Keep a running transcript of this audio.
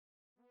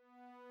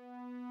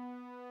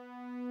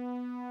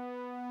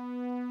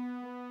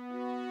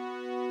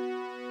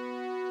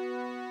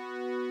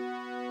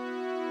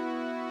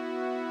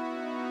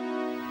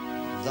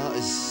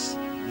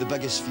the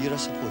biggest fear, I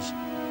suppose,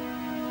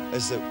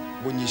 is that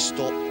when you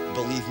stop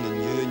believing in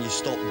you and you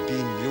stop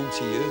being real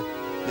to you,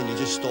 then you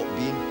just stop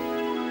being.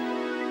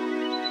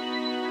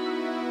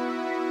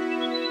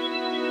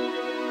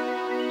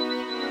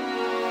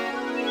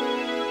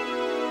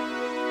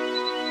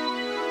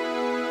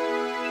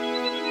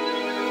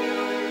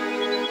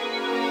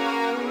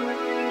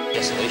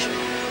 Desolation.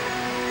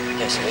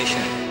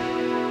 Desolation.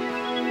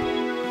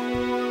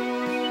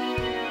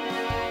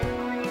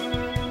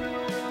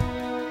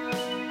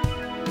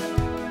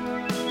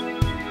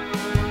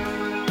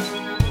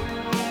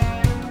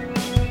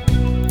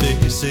 They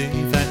say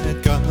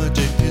that God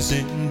is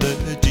in the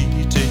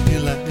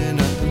detail, and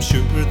I'm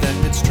sure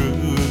that's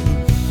true.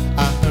 I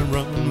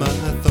run my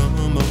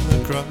thumb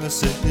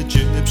across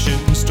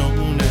Egyptian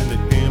stone, and the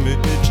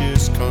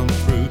images come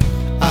through.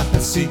 I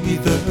see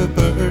the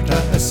bird,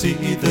 I see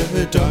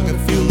the dog, I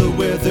feel the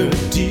weather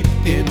deep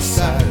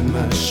inside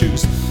my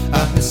shoes.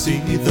 I see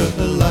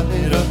the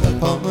light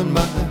upon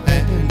my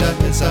hand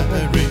as I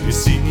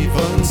receive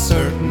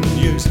uncertain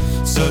news.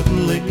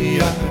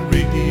 Suddenly I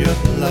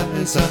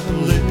realize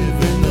I'm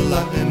living the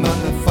life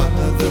my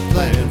Father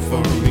planned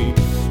for me.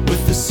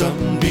 With the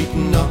sun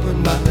beating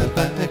on my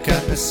back,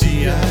 I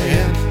see I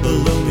am the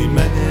lonely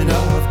man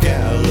of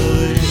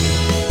Galilee.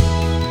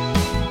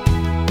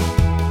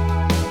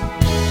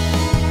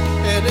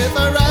 And if I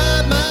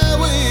ride my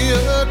way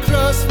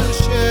across the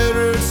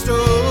shattered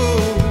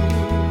stone,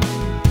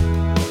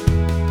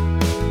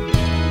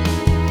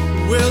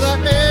 will I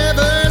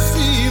ever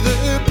see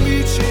the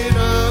bleaching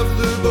of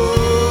the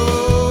bones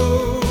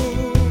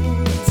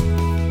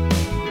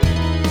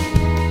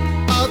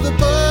of the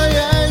boy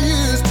I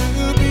used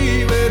to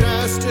be when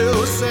I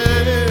still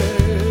sang?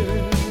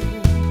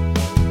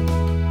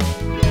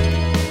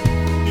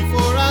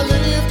 Before I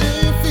lived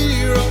in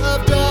fear of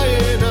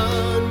dying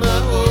on my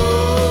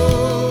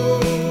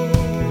own,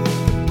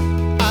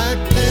 I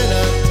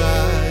cannot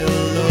die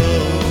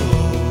alone.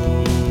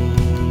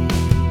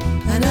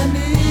 And I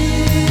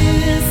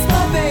miss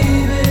my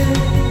baby,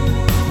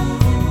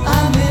 I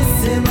miss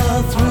him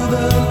all through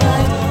the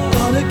night.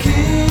 Gonna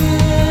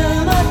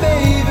kill my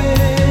baby,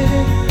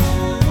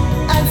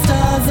 and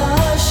stars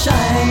are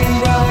shining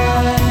bright.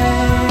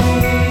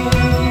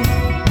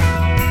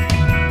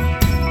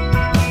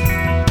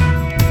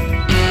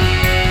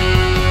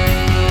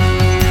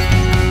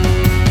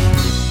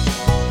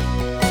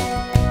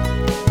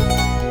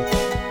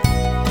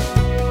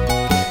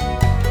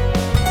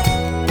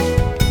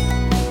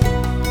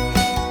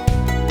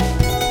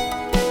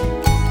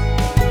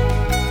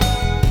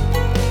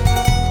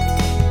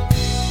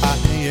 I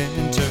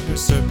enter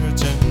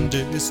certain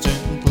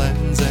distant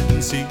lands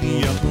and see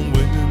young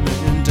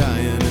women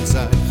dying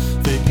inside.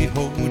 They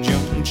hold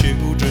young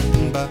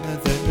children by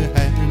the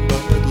hand,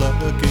 but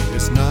luck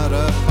is not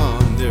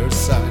upon their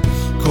side.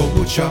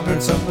 Cold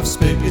shards of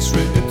space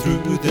rip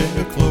through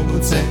their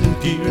clothes and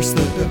pierce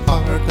the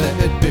heart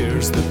that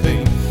bears the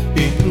pain.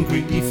 In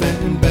grief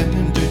and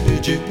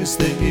bandages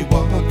they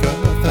walk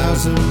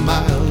 1,000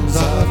 miles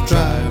of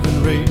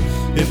driving rain.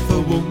 If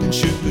a woman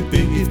should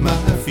bathe my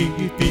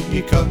feet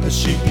because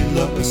she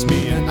loves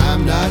me and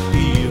I'm not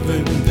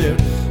even there,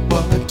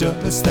 what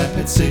does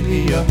that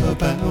say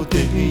about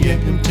the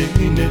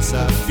emptiness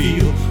I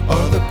feel,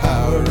 or the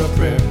power of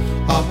prayer?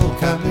 All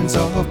kinds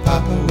of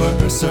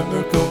power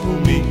circle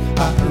me.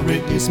 I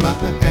raise my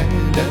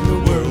hand and the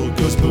world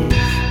goes boom.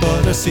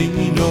 But I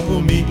see no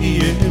me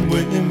in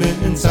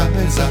women's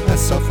eyes. I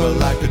suffer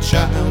like a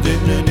child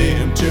in an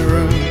empty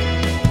room.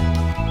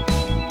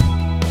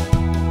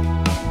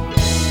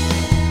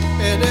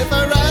 And if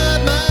I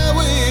ride my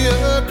way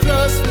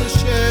across the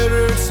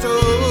shattered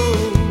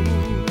stone,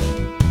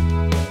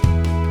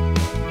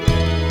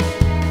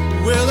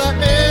 will I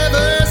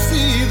ever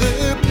see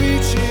the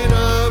bleaching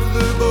of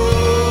the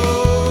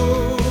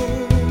bones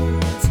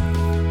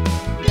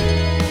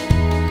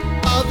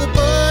of the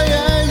boy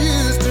I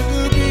used to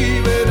be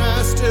when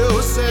I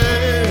still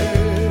sang?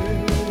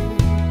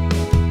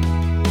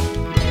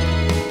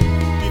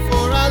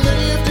 Before I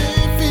lived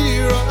in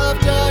fear of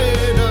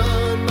dying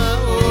on my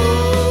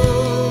own,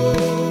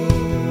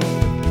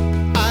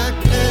 I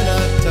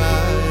cannot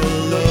die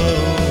alone.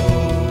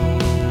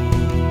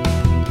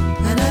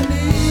 And I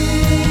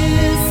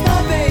miss my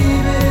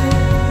baby,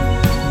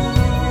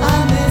 I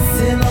miss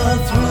him all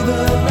through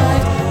the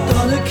night.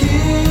 Gonna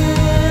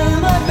kill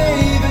my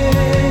baby,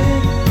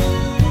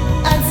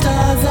 and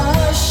stars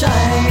are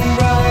shining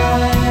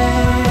bright.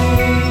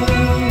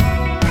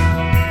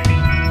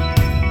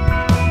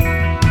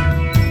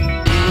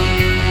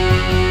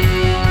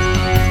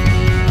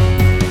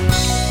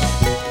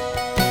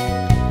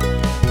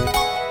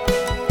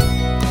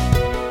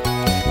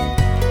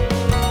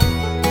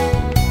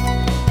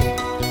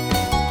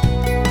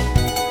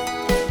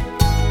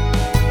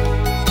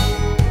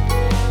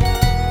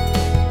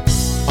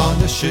 On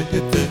the ship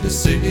the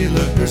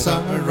sailors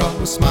are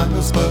all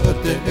smiles, but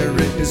there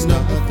is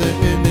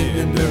nothing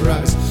in their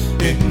eyes.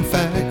 In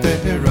fact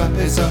their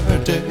eyes are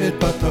dead,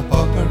 but the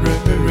horror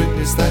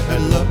is that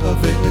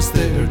love is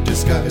their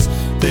disguise.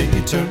 They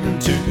turn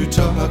to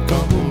talk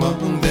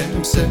among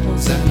themselves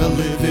themselves and a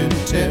living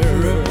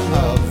terror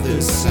of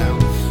this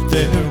sound.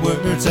 Their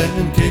words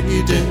and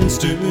cadence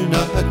do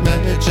not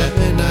match,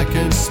 and I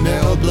can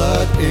smell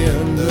blood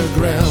in the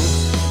ground.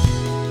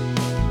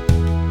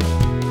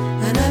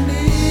 And I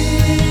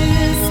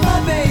miss my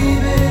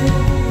baby,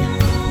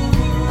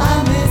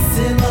 I miss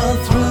him all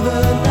through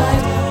the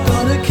night.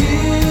 Gonna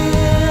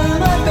kill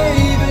my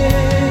baby,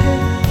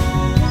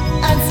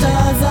 and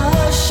stars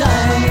are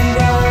shining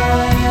bright.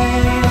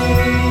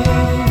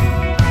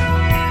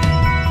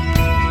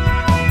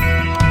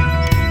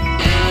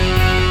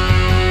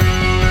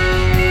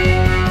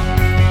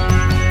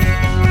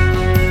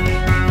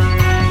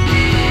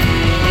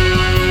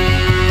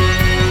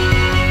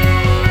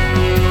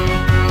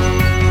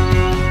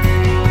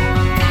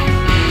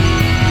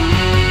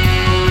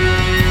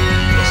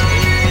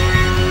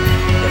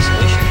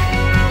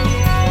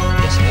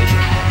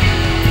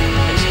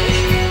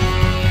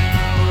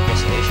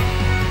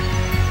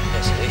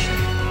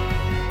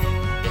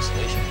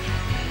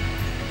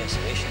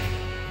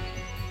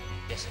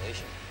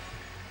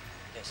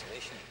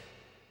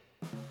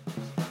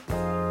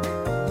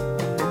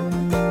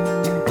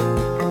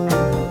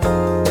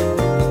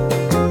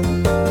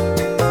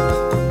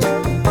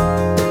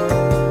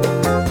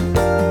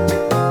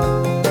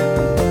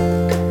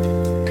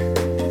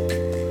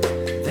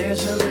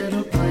 There's a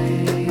little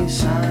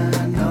place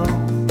I know,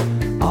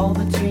 all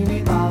the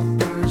teeny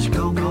boppers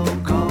go, go,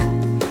 go.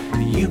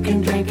 You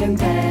can drink and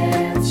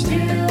dance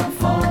till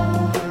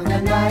fall, the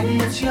night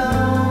is yours.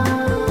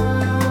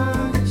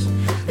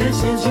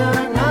 This is your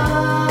night.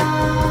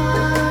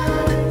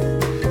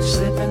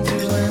 Slip into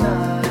an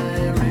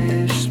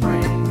Irish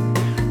spring,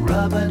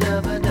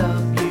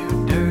 rub-a-dub-a-dub,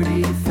 you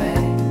dirty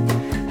thing.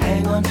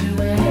 Hang on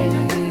to an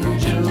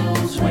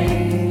angel's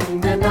wing,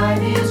 the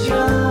night is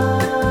yours.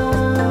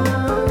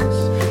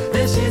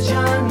 This is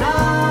your night.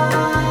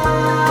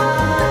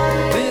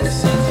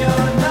 This is your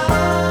night.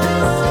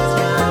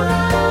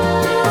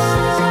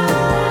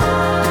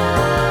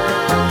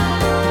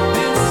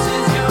 This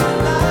is your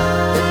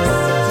night.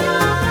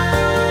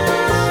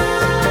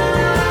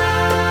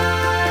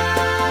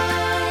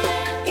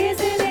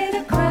 Isn't it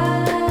a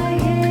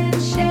crying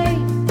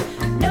shame?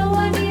 No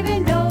one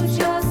even knows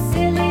your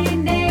silly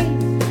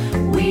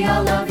name. We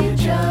all love you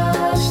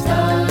just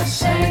the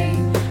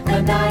same.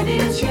 The night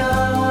is yours.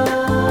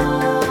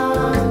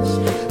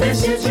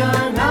 This is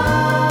your night.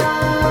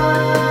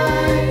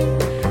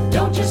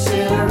 Don't just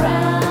sit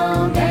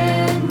around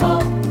and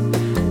mope.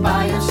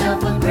 Buy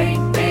yourself a great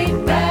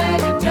big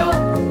bag of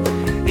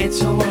dope.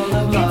 It's a world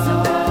of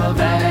love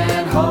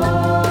and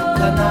hope.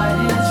 The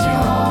night is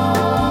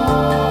yours.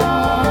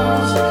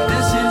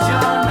 This is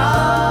your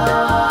night.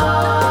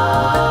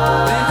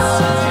 This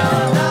is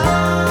your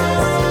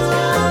night.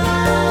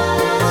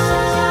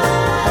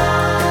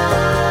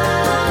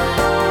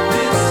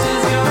 This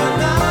is your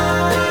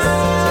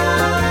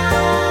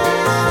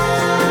night.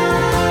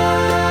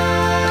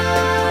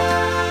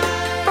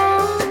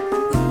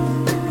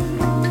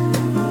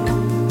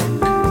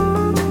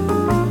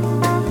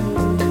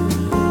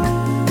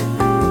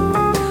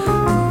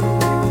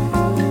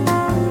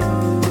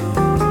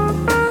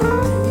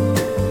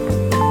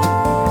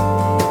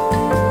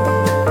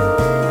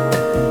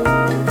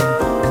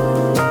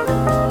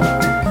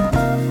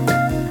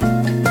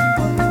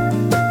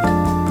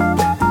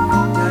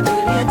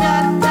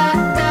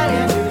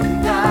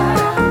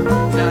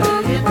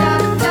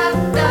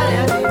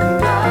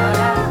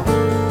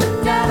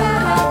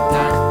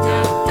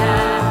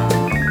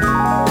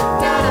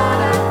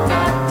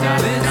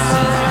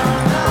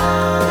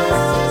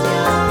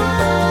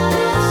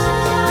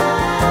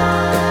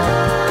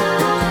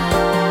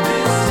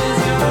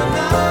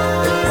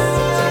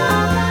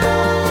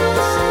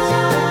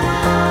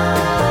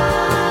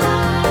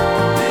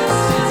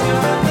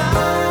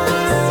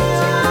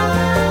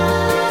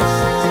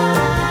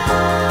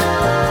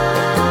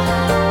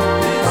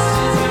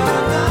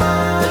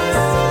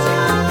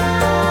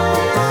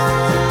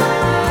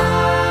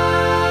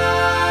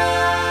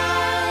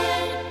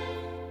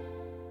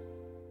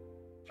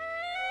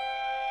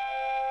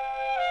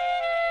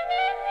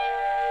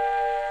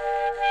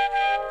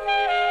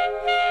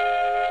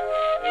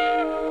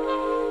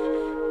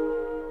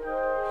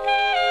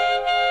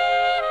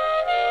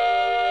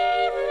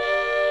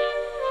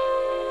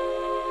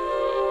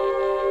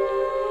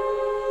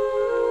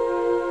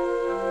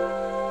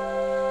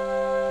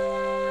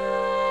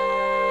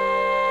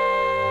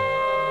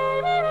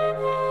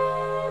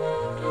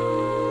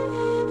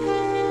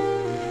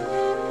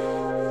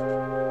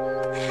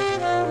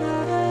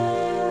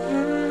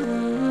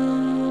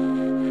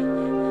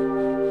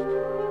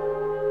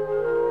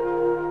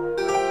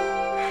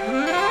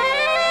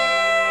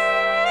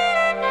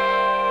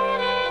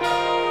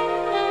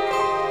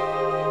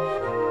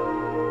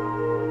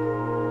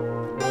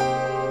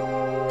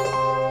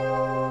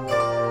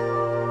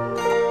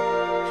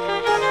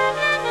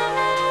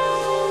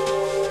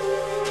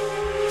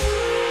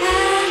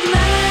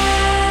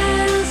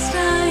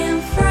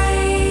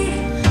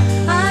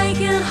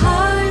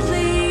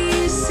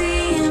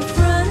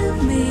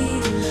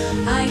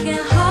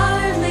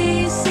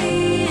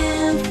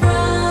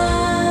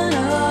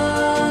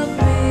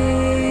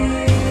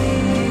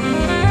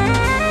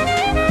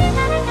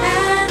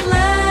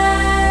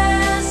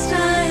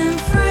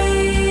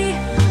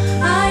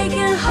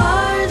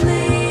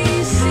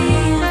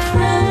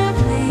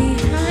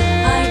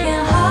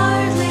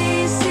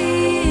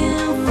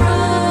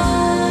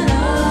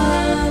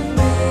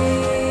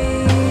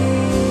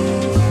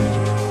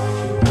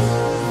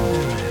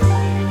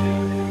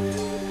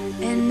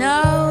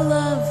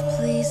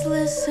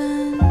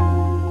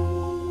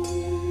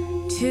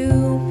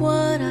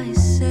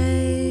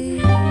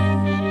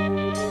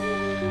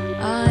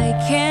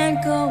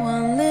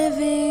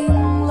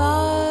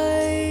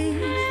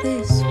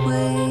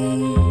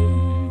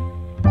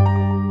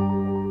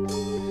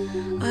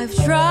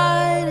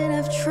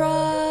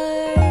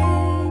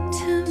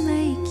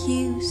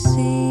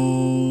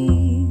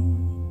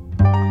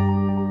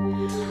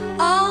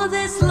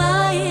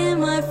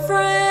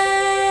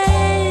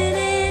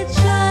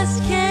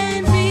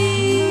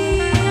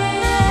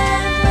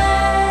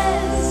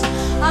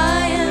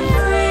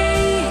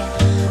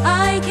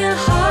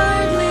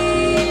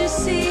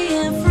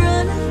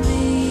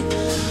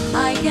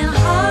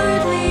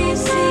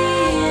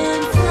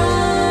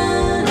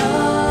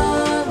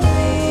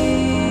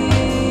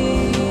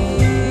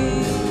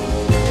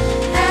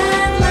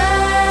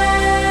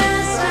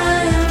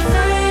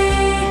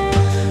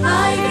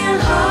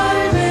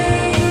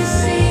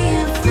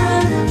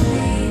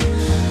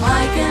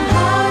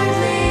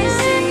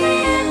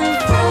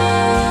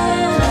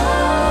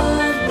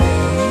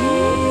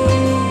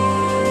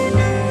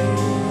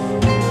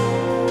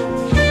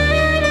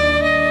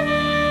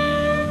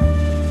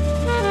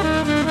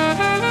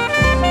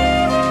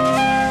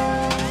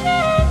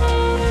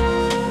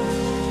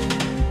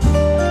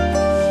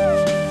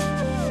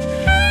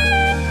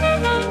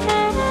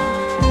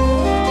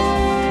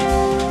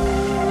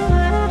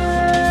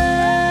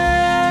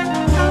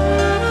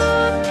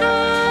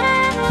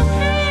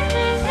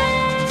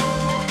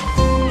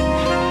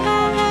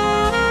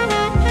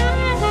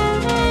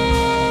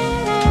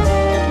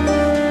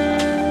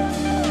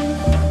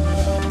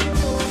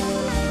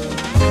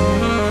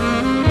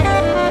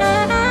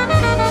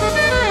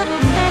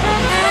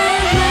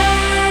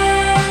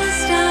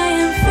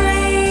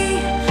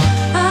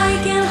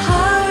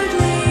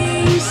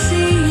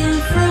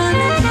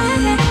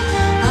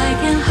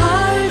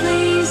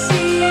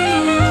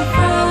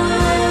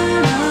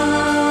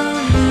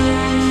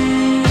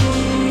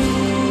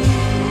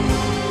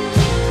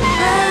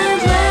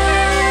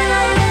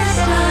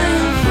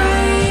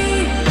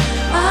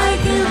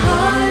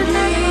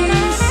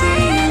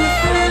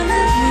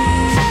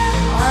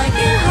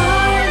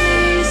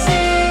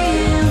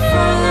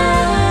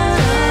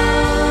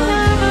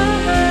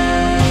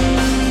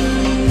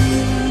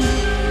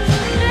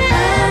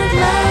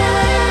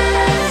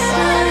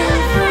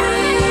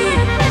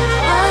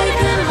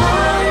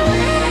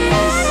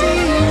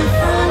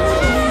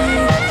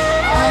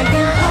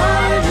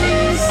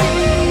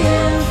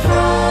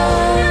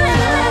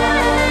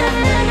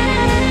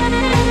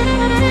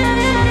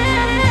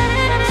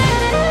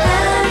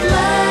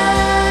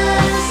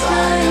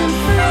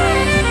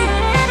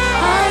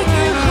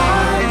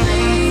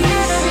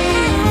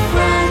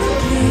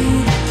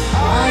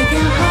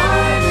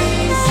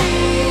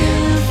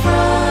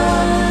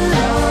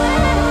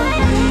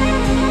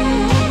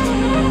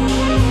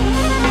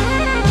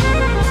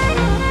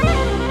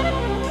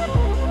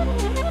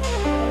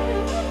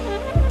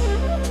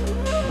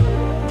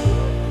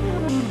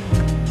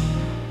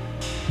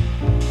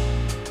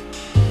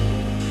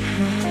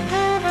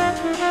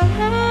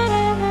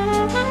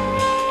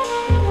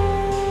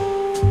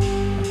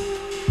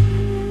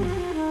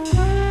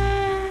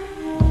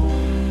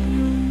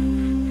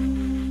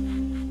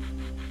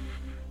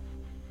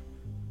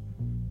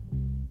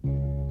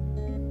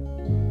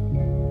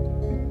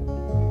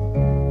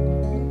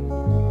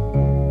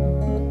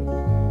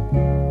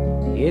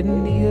 in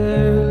the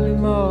early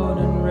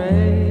morning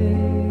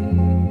rain,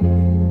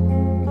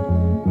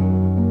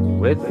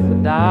 with the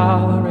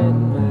dollar in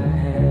my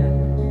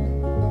hand,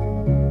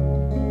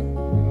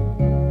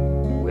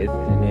 with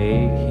an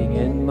aching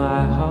in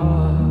my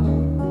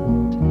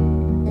heart,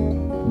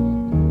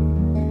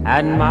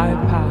 and my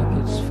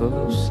pockets full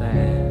of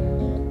sand.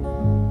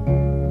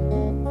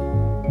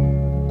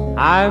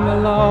 I'm a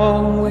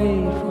long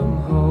way from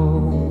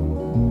home,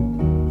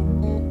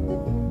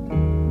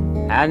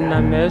 and I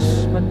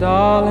miss my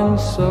darling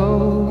so.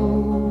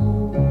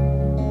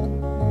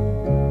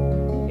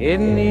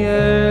 In the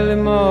early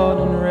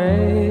morning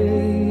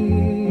rain,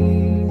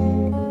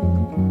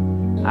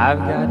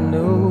 I've got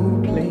no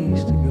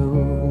place to go.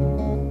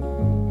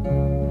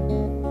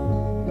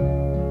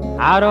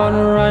 Out on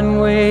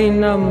runway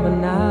number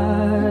 9,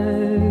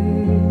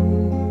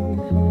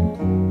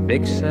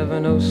 big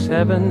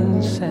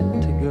 707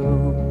 set to go.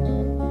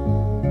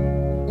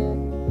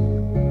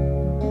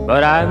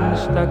 But I'm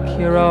stuck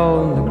here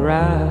on the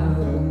ground,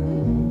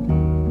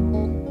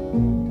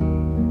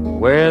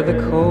 where the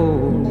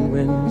cold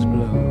winds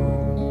blow,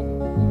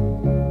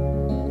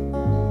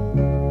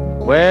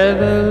 where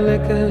the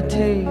liquor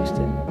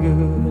tasted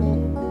good,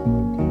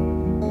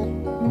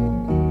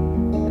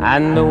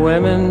 and the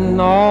women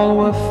all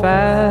were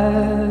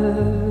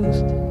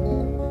fast.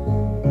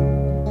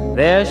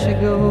 There she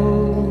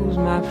goes,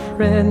 my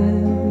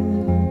friend.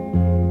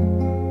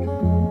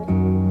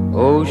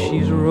 Oh,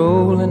 she's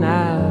rolling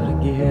out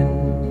again.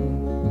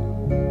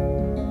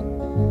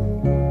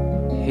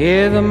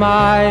 Hear the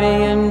mighty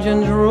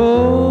engines roll,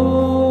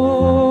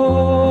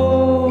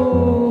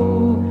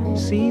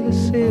 see the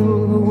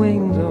silver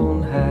wings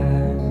on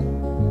high.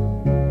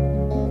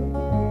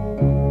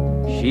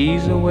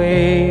 She's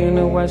away in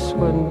a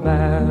westward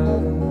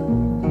bound.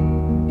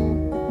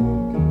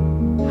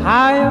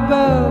 High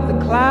above the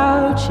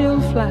clouds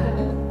she'll fly,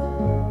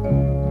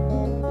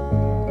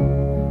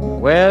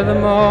 where the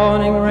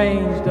morning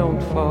rains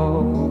don't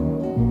fall,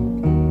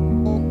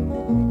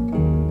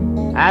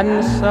 and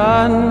the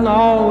sun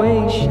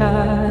always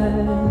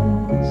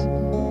shines.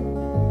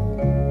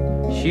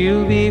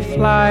 She'll be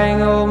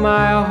flying over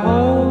my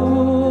home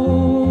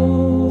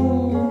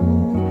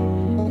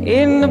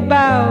in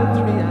about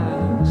 3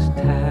 hours'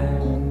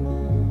 time.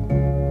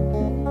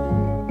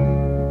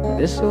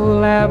 This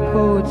old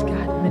airport's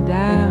got me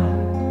down.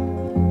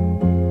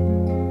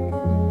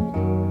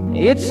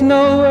 It's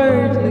no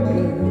earthly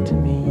good to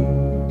me,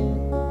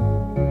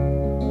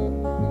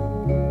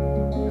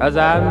 'cause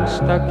I'm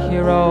stuck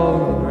here on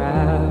the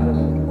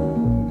ground,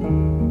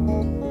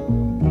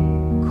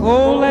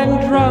 cold and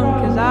drunk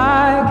as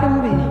I can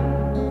be.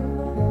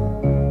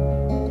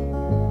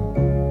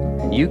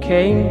 And you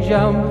can't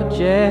jump a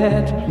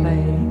jet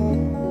plane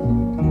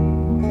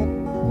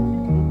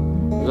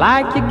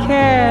like you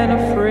can a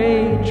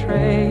freight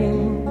train.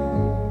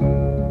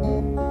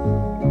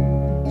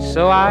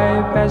 So I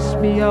best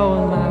be on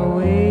my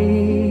way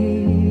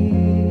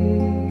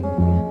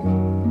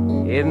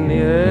in the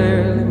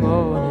early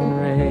morning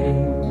rain.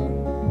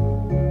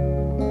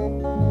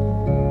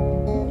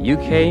 You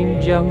can't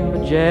jump a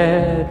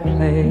jet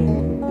plane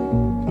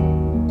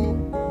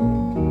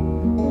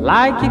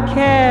like you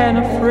can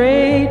a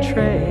freight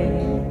train.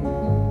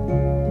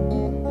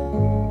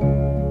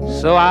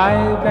 So I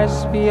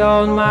best be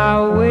on my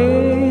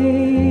way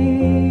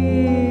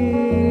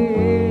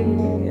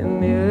in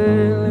the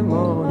early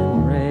morning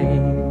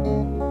rain.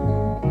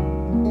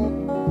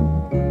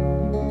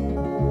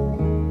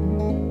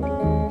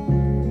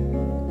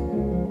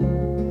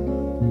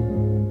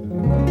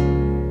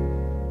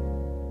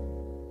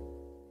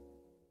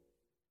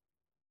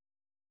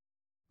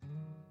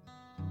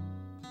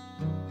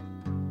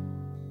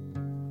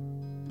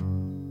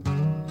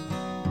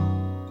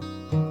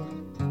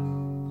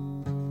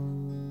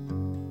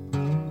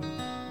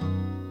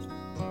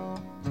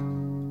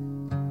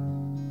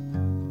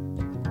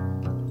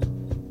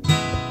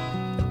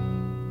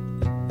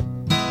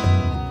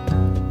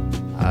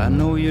 I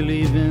know your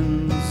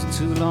leaving's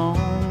too long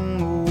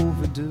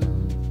overdue.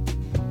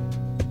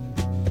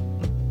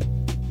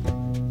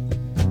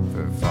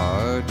 For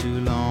far too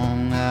long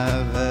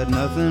I've had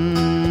nothing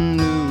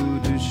new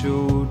to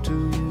show to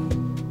you.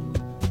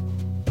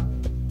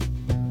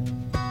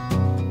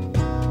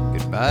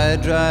 Goodbye,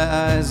 dry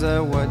eyes, I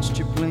watched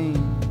you blink,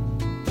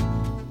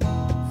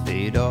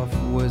 fade off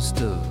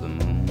west of the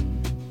moon.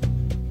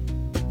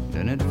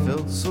 And it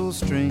felt so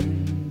strange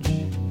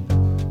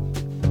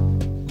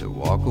to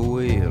walk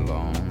away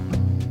alone.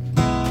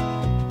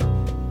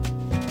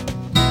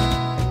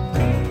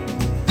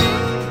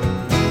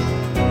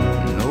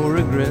 No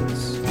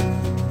regrets,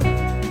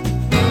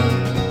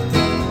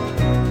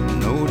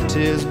 no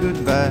tears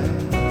goodbye.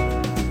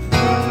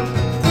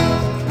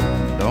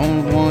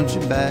 Don't want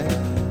you back,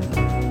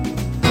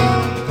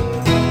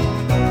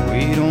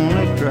 we'd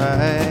only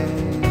cry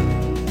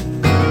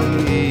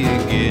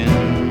again.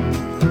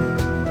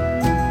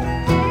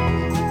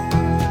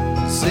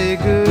 Say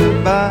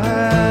goodbye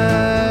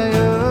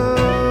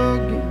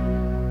again.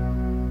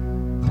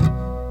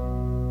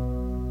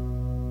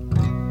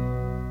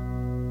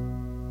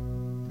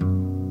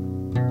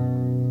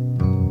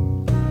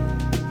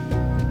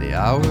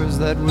 hours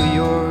that were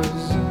yours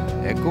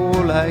echo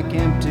like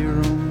empty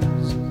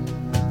rooms.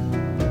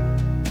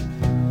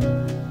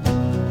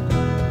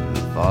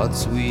 The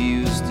thoughts we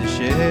used to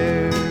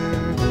share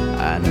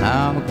I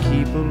now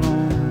keep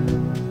alone.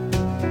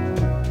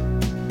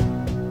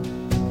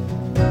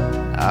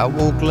 I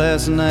woke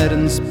last night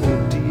and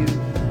spoke to you,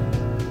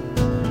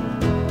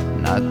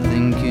 not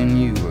thinking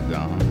you were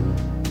gone.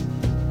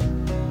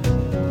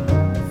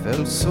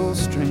 Felt so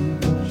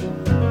strange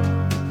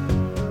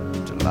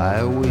to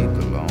lie awake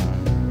alone.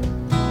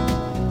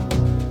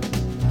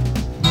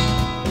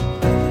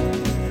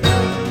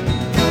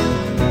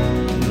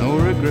 No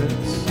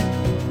regrets,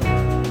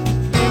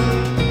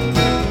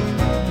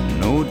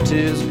 no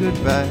tears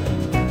goodbye.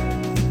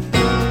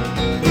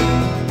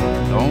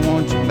 Don't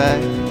want you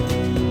back.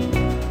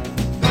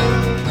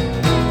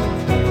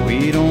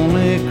 We'd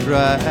only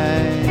cry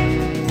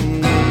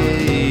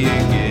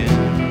again.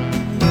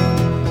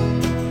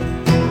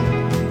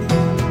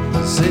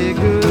 Say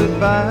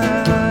goodbye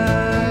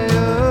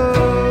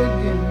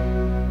again.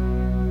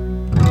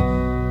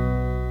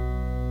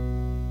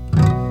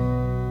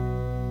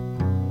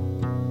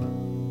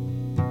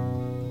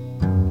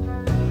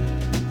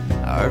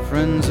 Our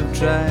friends have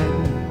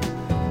tried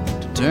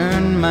to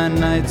turn my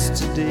nights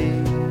to day.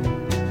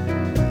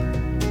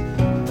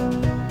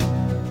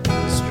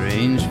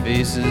 Strange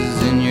faces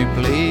in your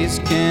place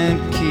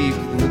can't keep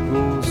the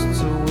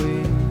ghosts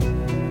away.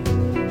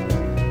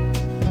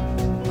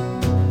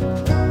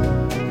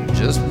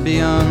 Just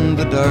beyond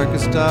the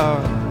darkest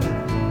hour,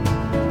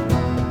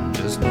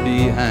 just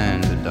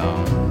behind the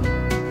dawn,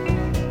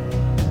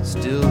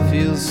 still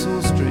feels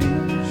so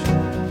strange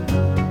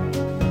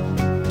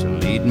to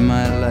lead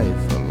my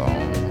life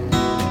alone.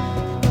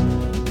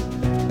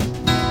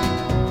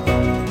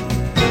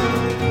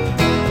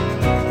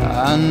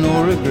 I know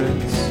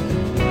regrets,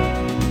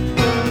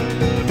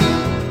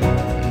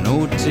 no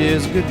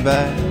tears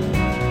goodbye.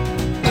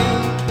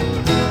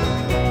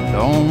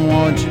 Don't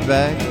want you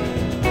back.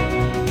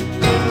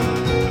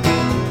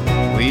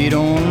 We'd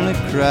only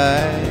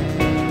cry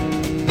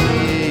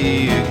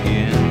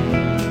again.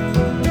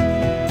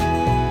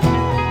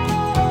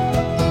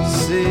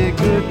 Say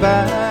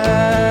goodbye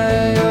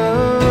again.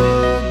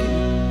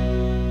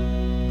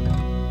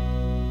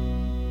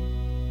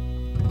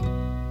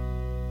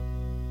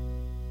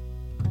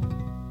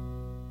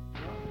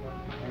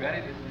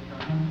 Ready?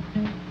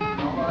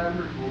 Normal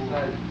effort,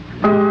 size.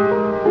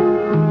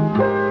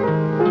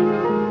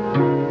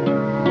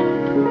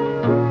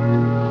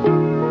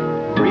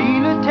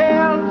 Read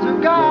tales of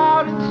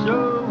God and so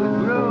it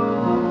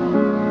grows.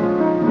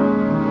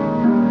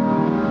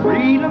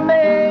 Read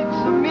makes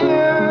a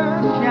mirror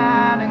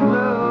shine and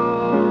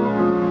glow.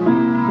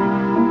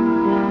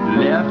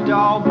 Left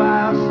all by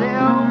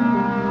herself,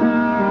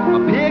 a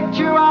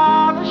picture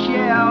on a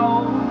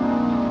shelf.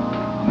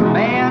 A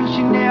man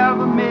she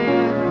never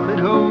met, but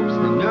hopes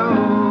to know.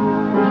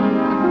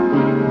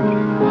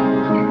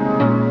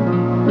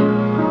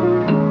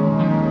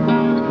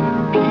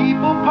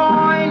 People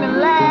point and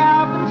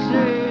laugh and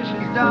say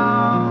she's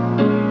dumb.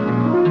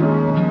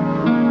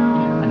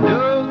 I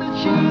know that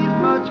she's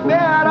much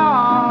better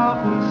off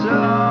than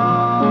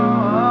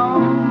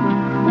some.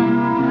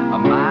 A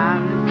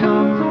mind that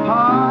comes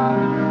apart,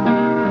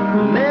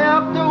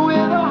 left her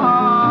with a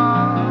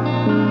heart.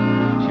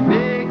 She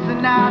makes a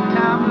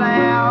nighttime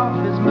laugh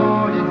as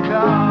morning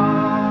comes.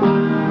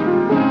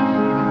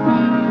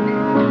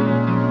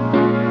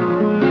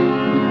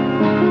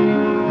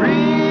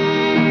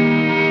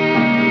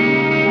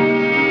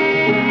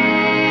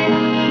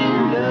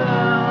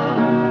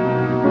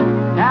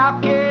 How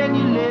can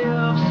you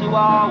live so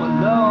all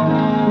alone?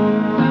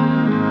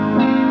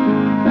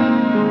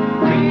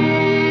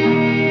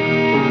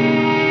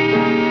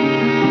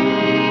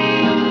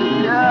 Real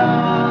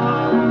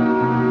love.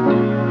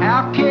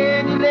 How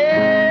can you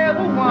live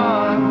with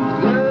one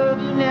whose love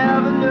you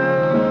never know?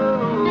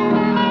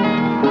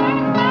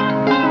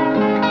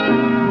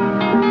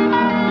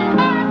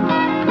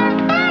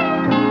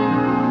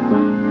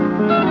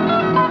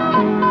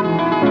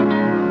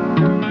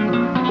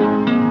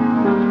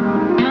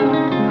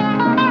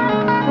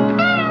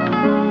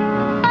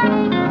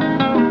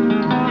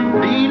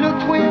 Real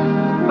twist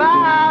the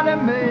body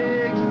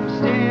makes them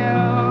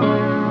still.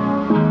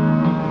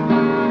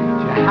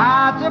 She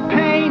hides her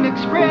pain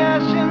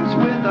expressions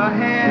with her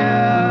hair.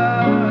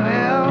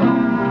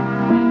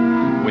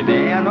 With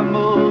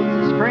animals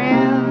as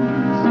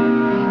friends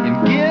and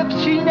gifts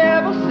she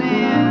never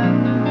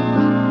sends.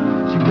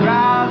 She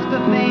tries to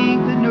think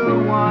that no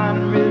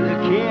one really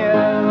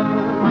cares.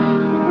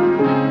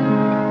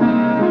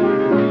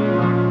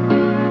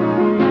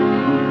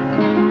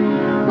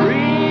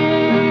 Real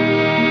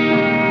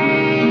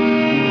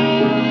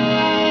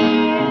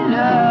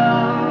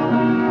love.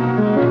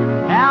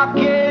 How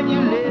can you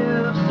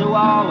live so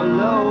all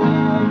alone?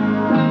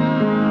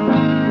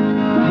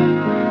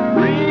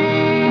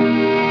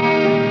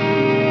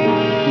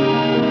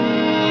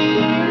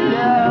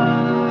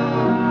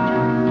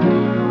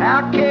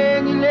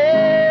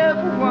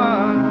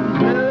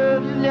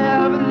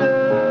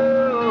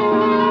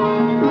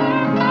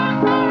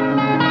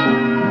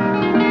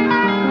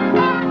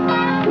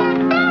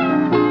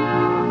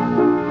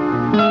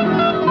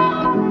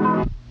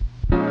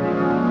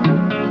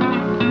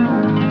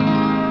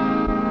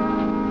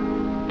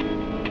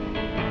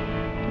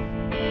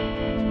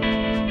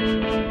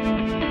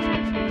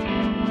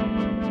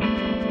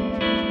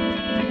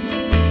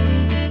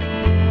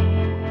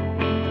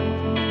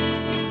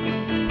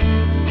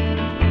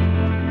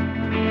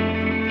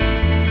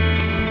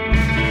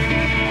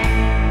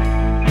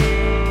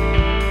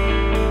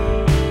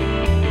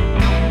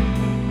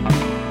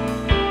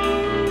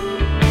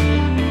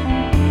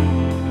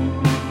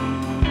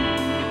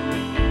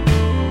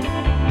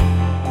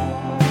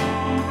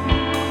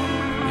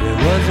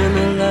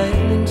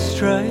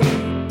 strike,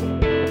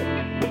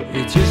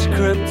 it just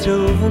crept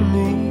over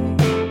me.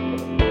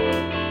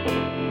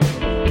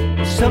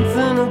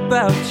 Something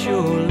about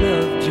your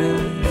love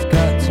just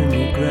got to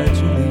me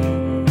gradually,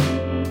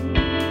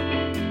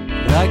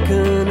 like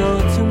an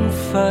autumn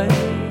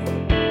fire,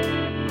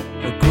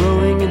 a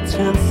growing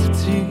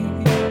intensity.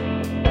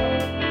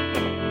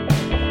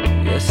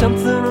 Yeah,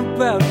 something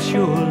about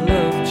your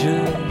love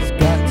just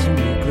got to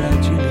me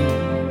gradually.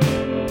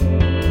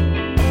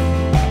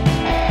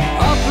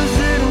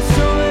 Opposite in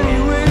so many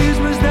ways,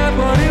 was that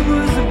what it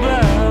was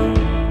about?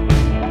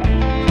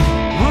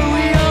 Were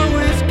we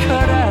always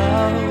cut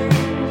out?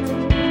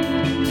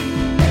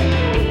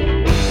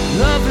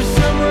 Love is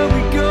somewhere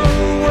we go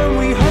when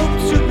we hope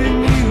to be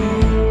new.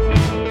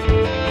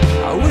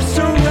 I was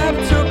so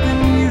wrapped up in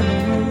you.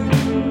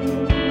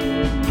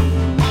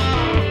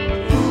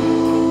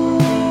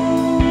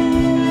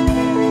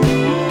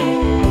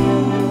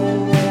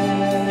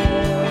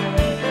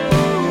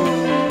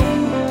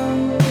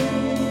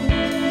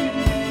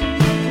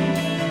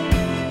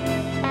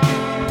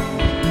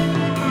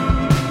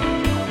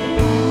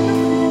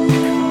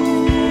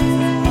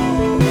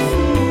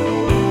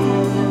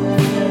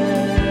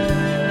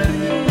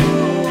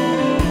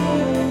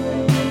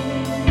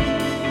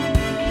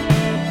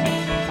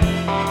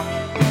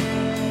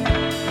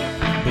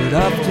 But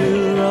after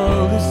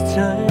all this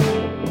time,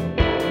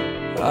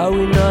 are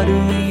we not who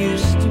we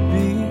used to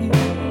be?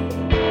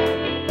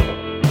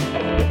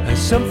 Has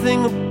something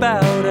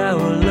about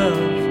our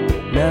love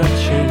now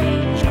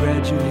changed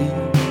gradually?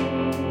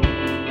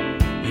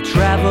 We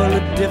travel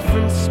at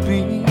different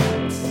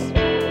speeds,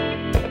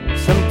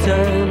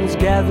 sometimes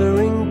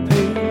gathering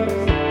pace.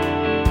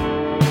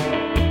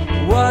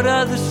 What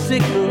are the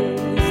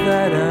signals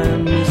that I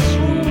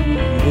misread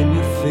in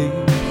your face?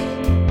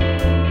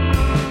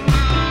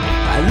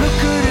 I look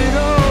at it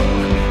all,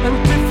 and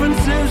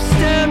differences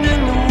stand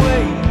in the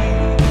way,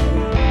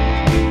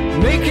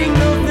 making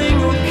nothing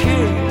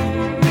okay.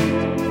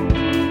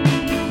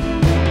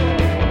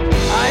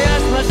 I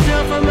ask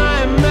myself, am I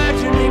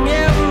imagining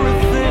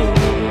everything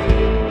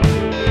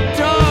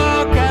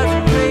dark as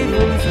a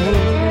raven's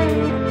wing?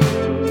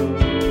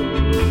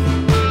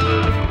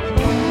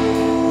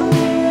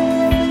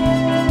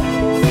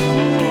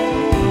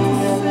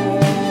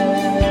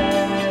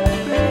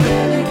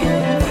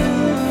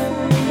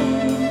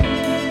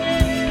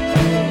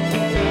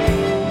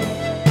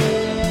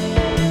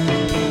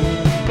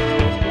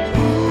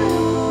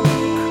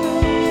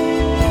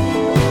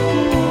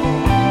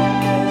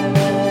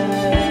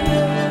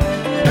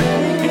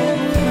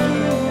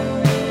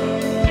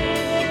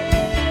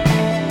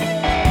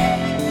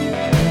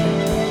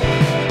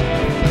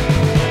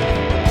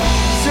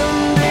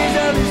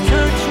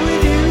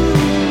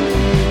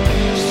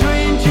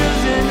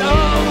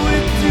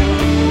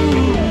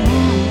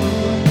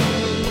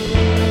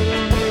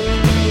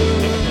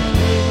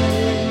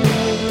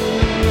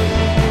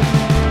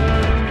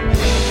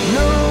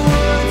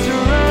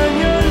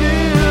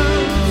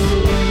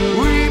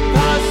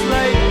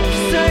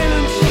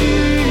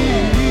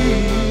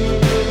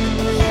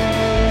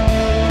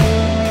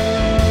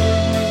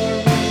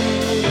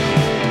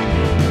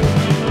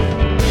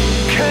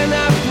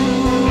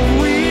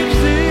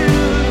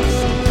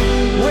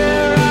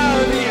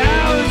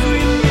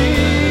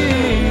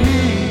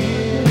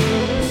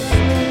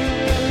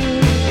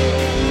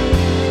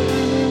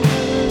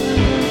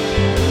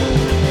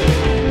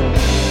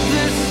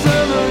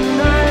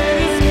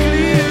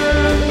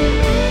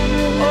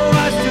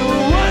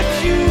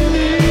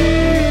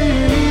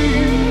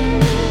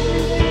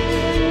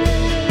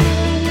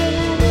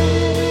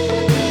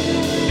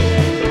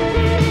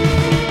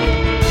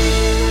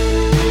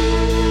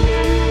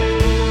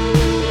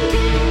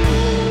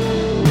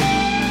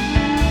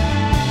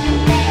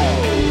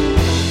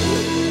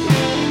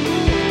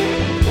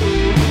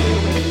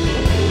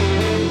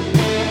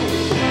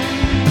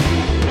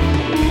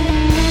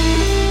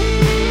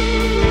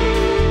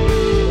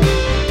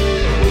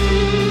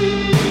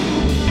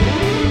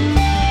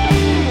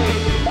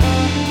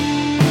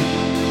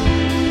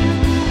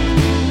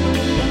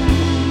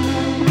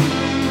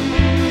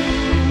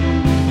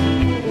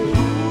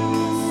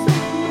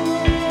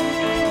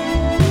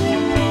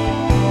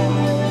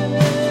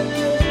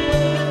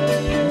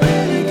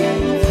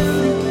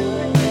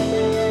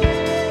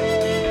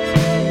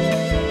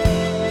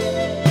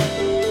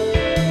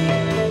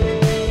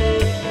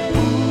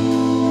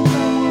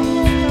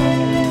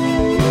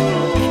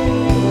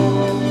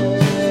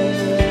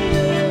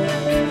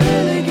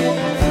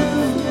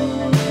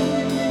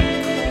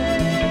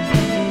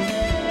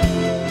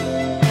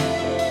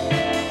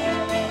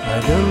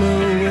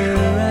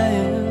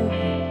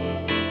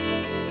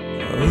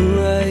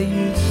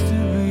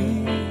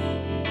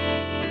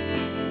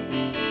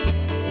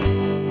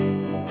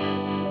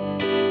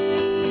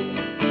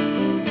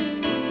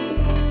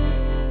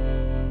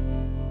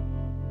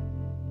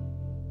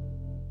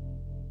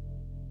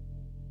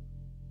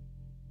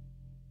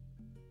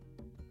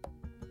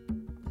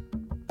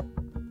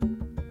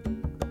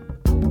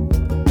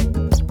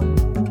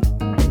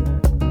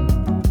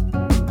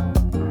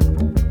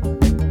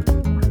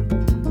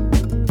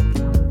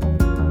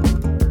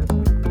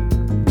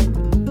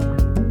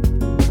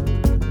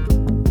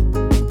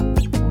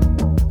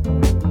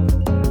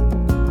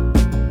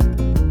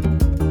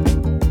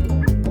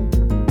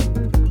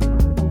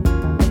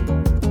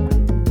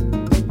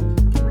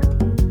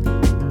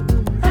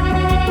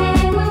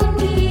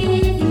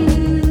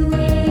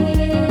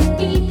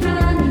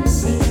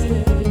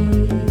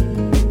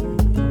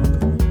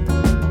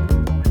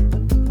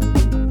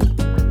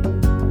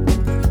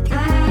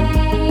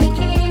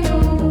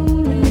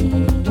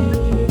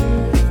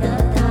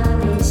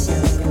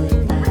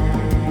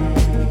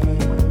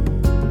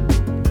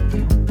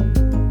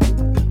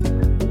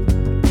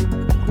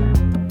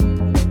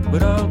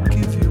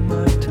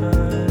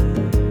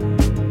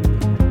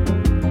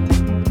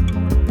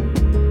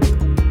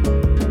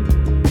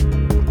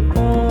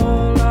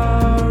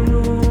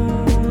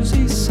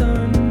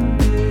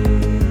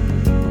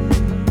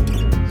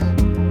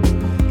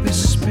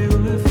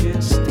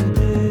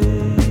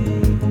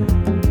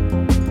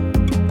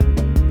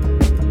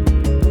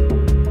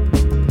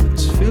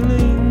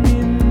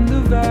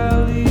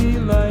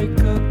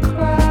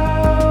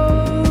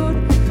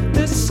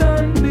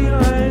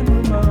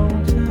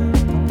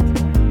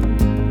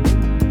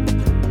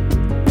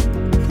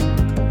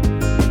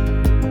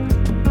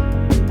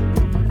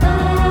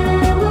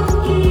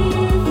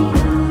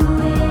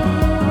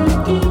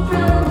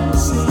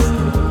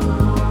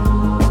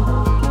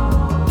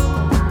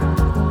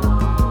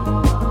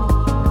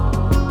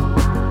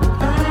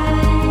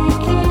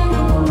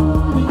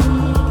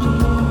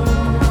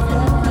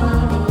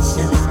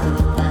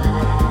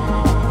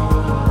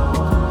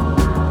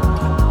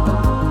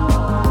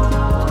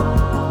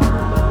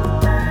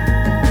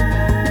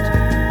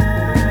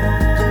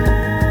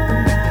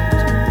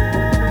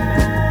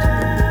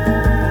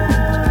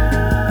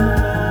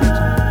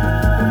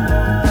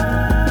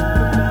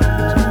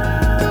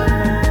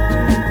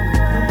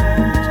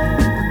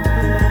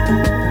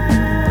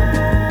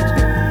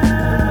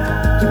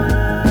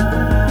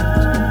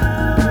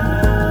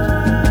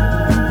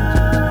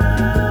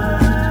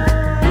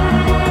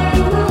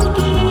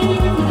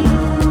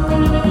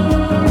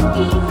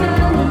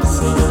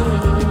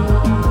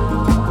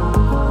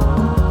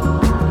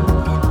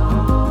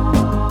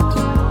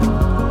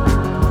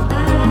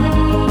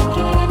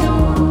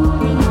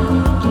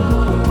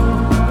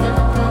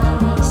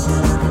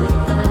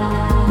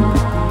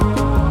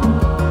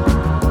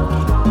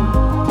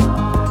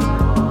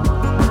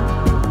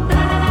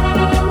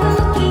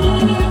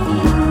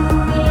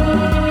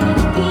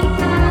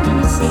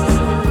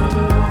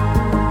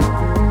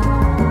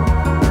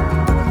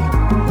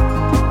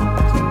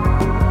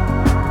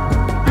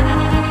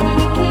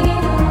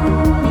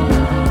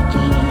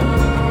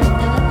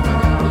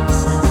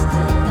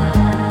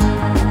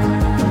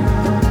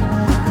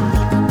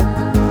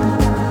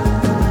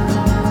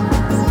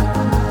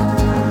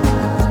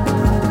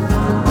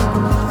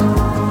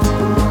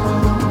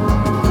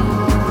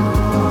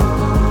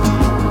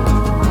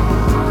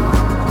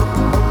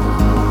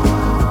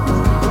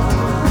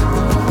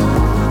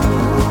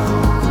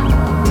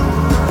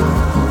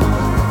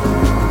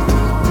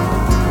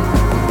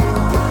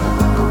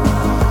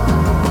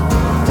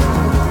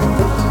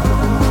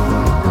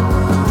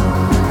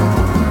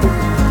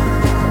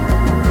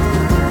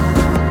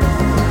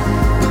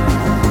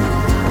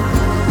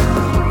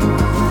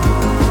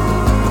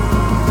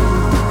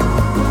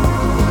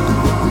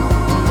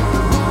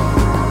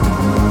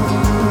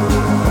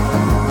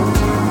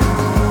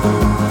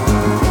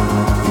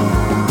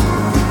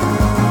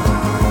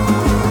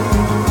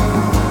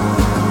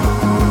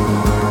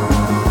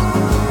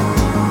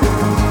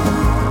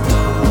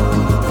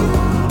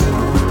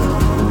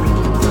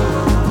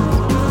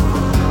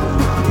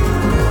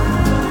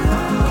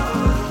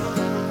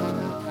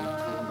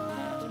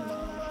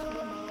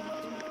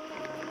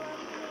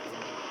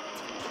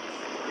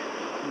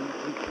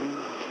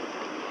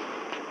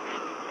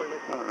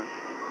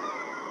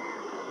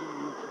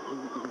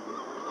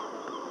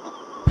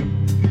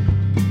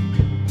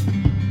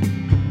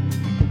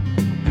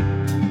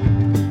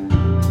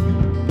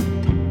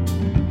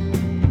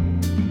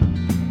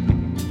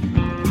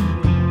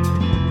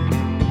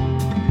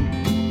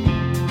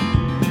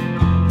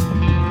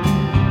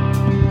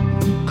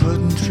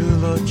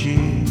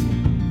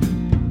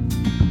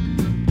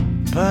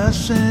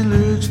 Past St.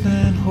 Luke's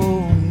then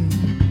home,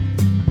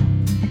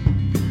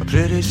 a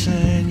pretty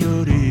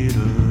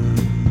senorita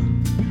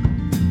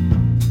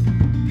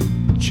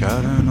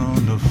chatting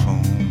on the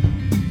phone.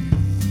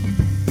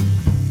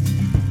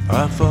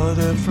 I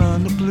farther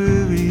from the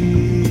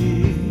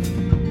bluey,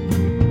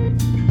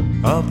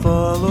 I'll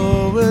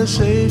follow her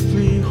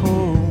safely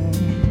home.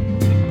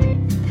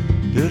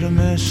 Did I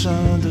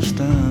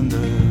misunderstand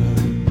her?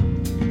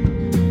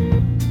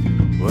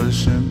 Was it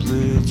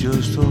simply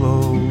just a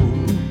low?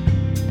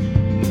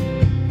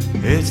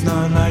 It's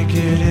not like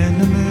it in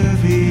the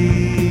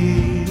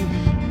movies.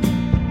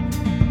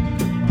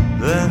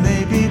 There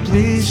may be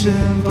police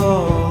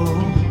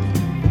involved.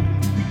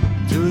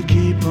 Do we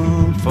keep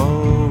on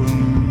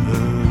following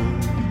her?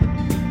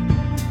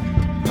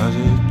 Has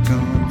it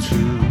gone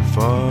too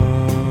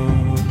far,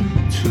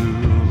 too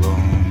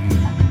long?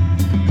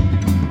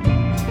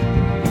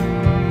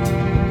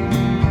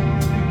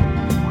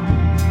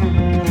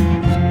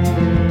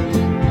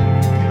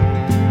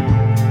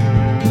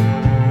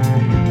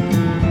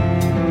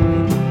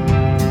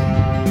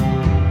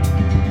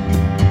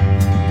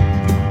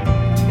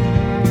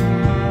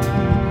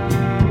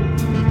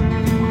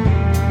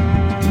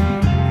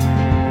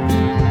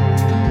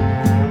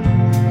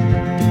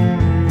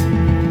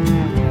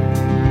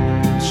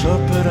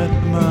 Supper at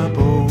my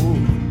boat,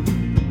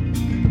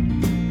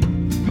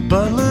 a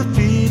bottle of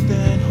feed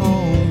and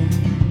home.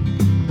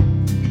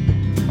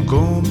 I'm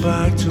going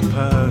back to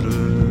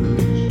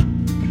Paris,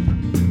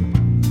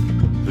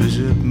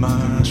 visit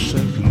my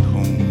second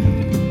home.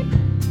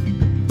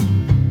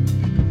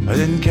 I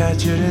didn't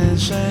catch it in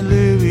St.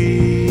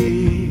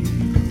 Louis,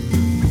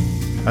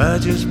 I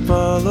just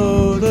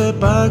followed her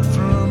back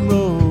from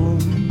Rome.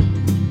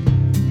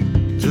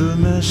 To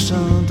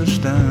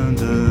misunderstand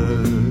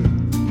her,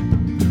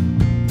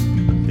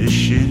 is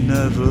she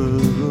never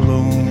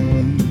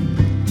alone?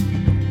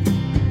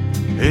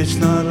 It's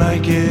not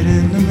like it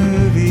in the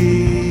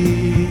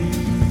movie.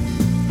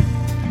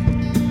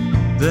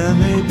 There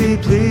may be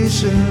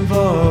police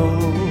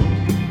involved.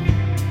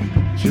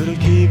 Should I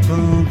keep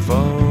on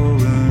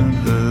following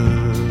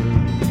her?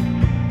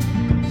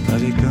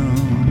 Has it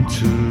gone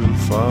too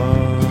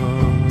far,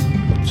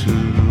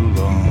 too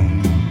long?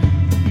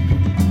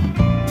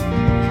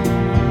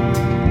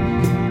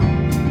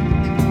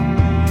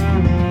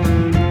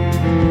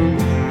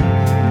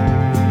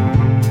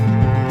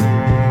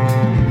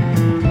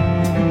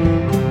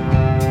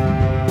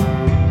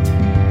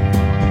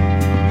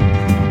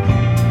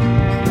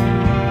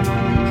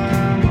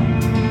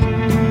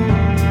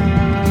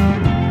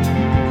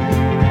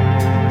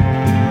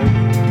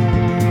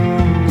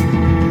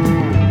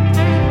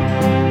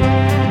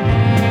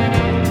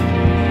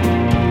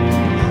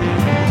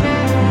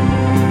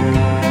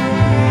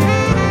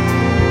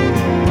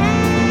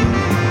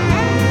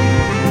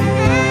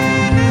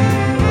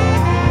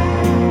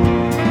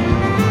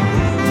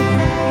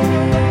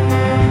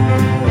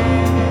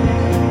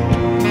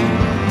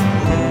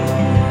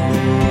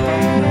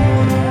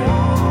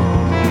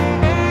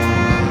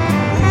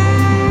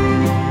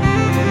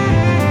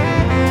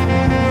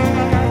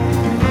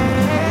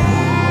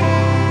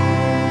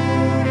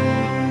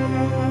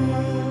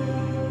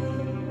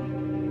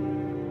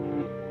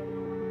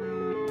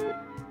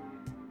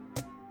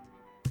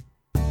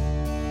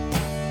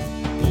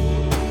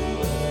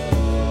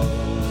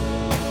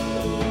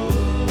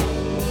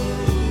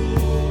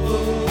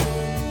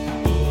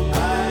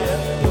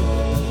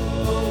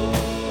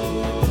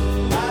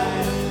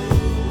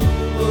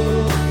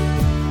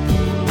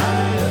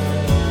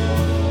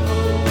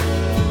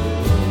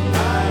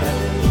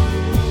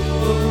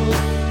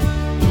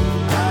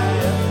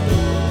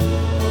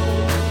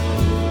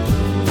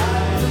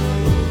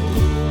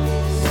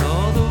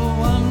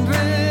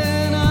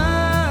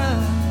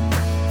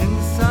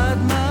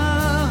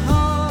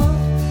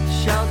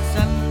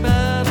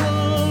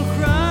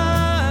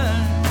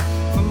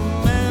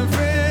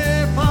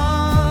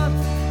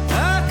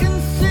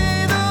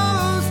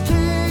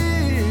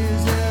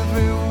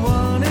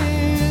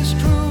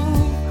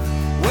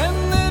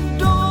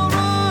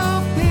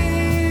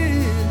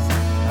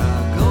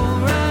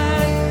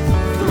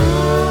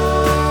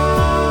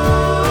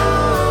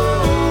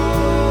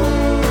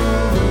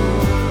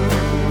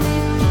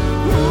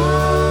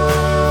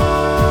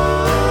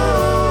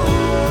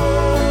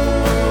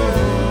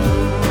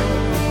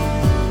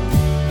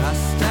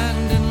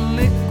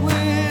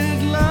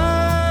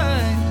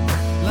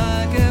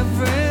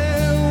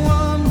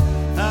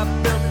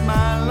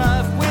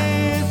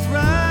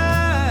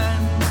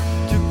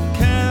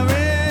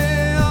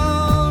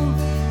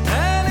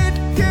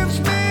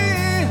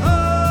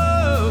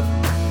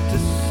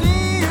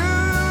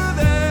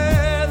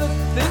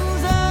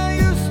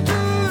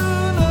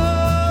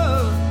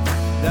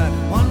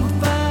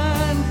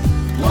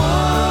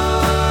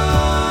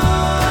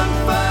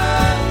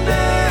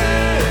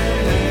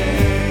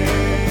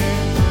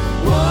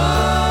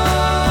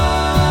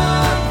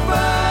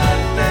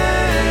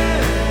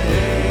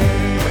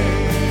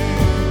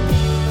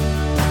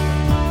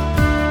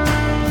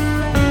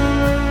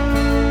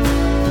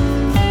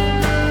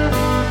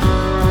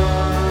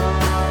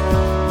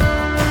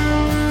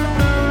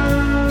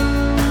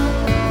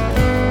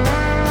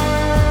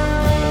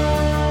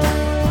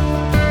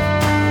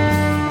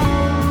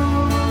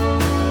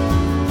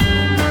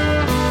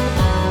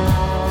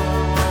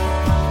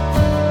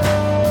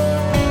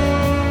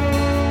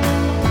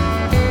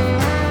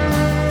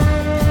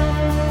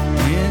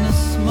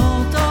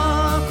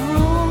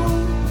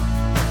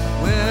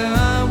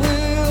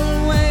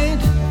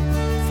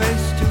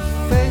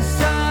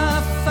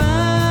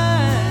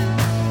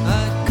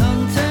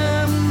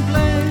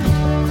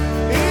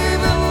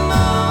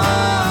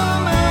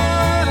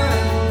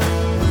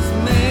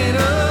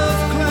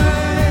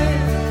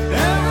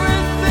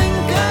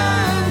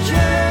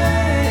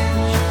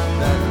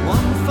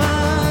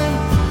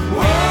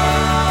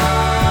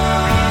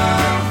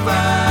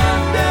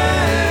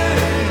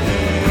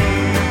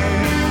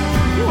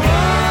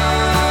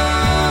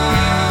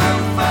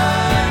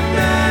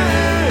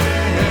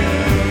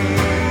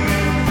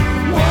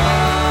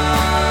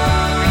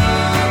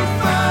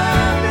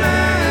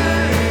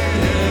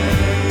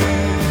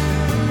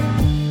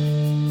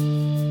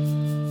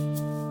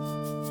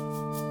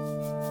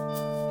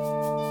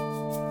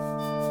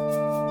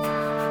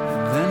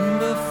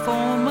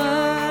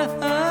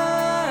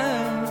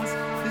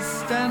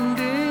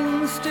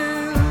 standing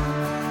still.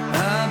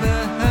 I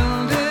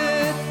beheld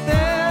it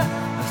there,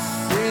 a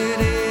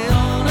city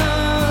on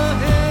a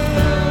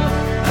hill.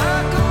 I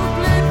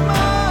complete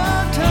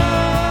my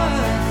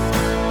task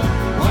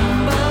one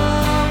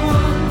by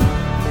one.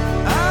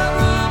 I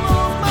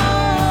remove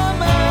my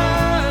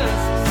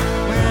masks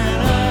when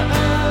I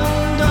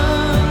am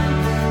done.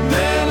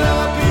 Then a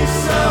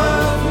peace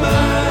of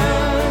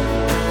mind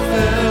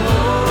fell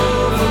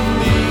over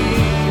me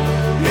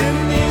in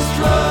these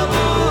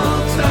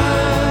troubled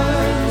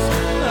times.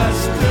 I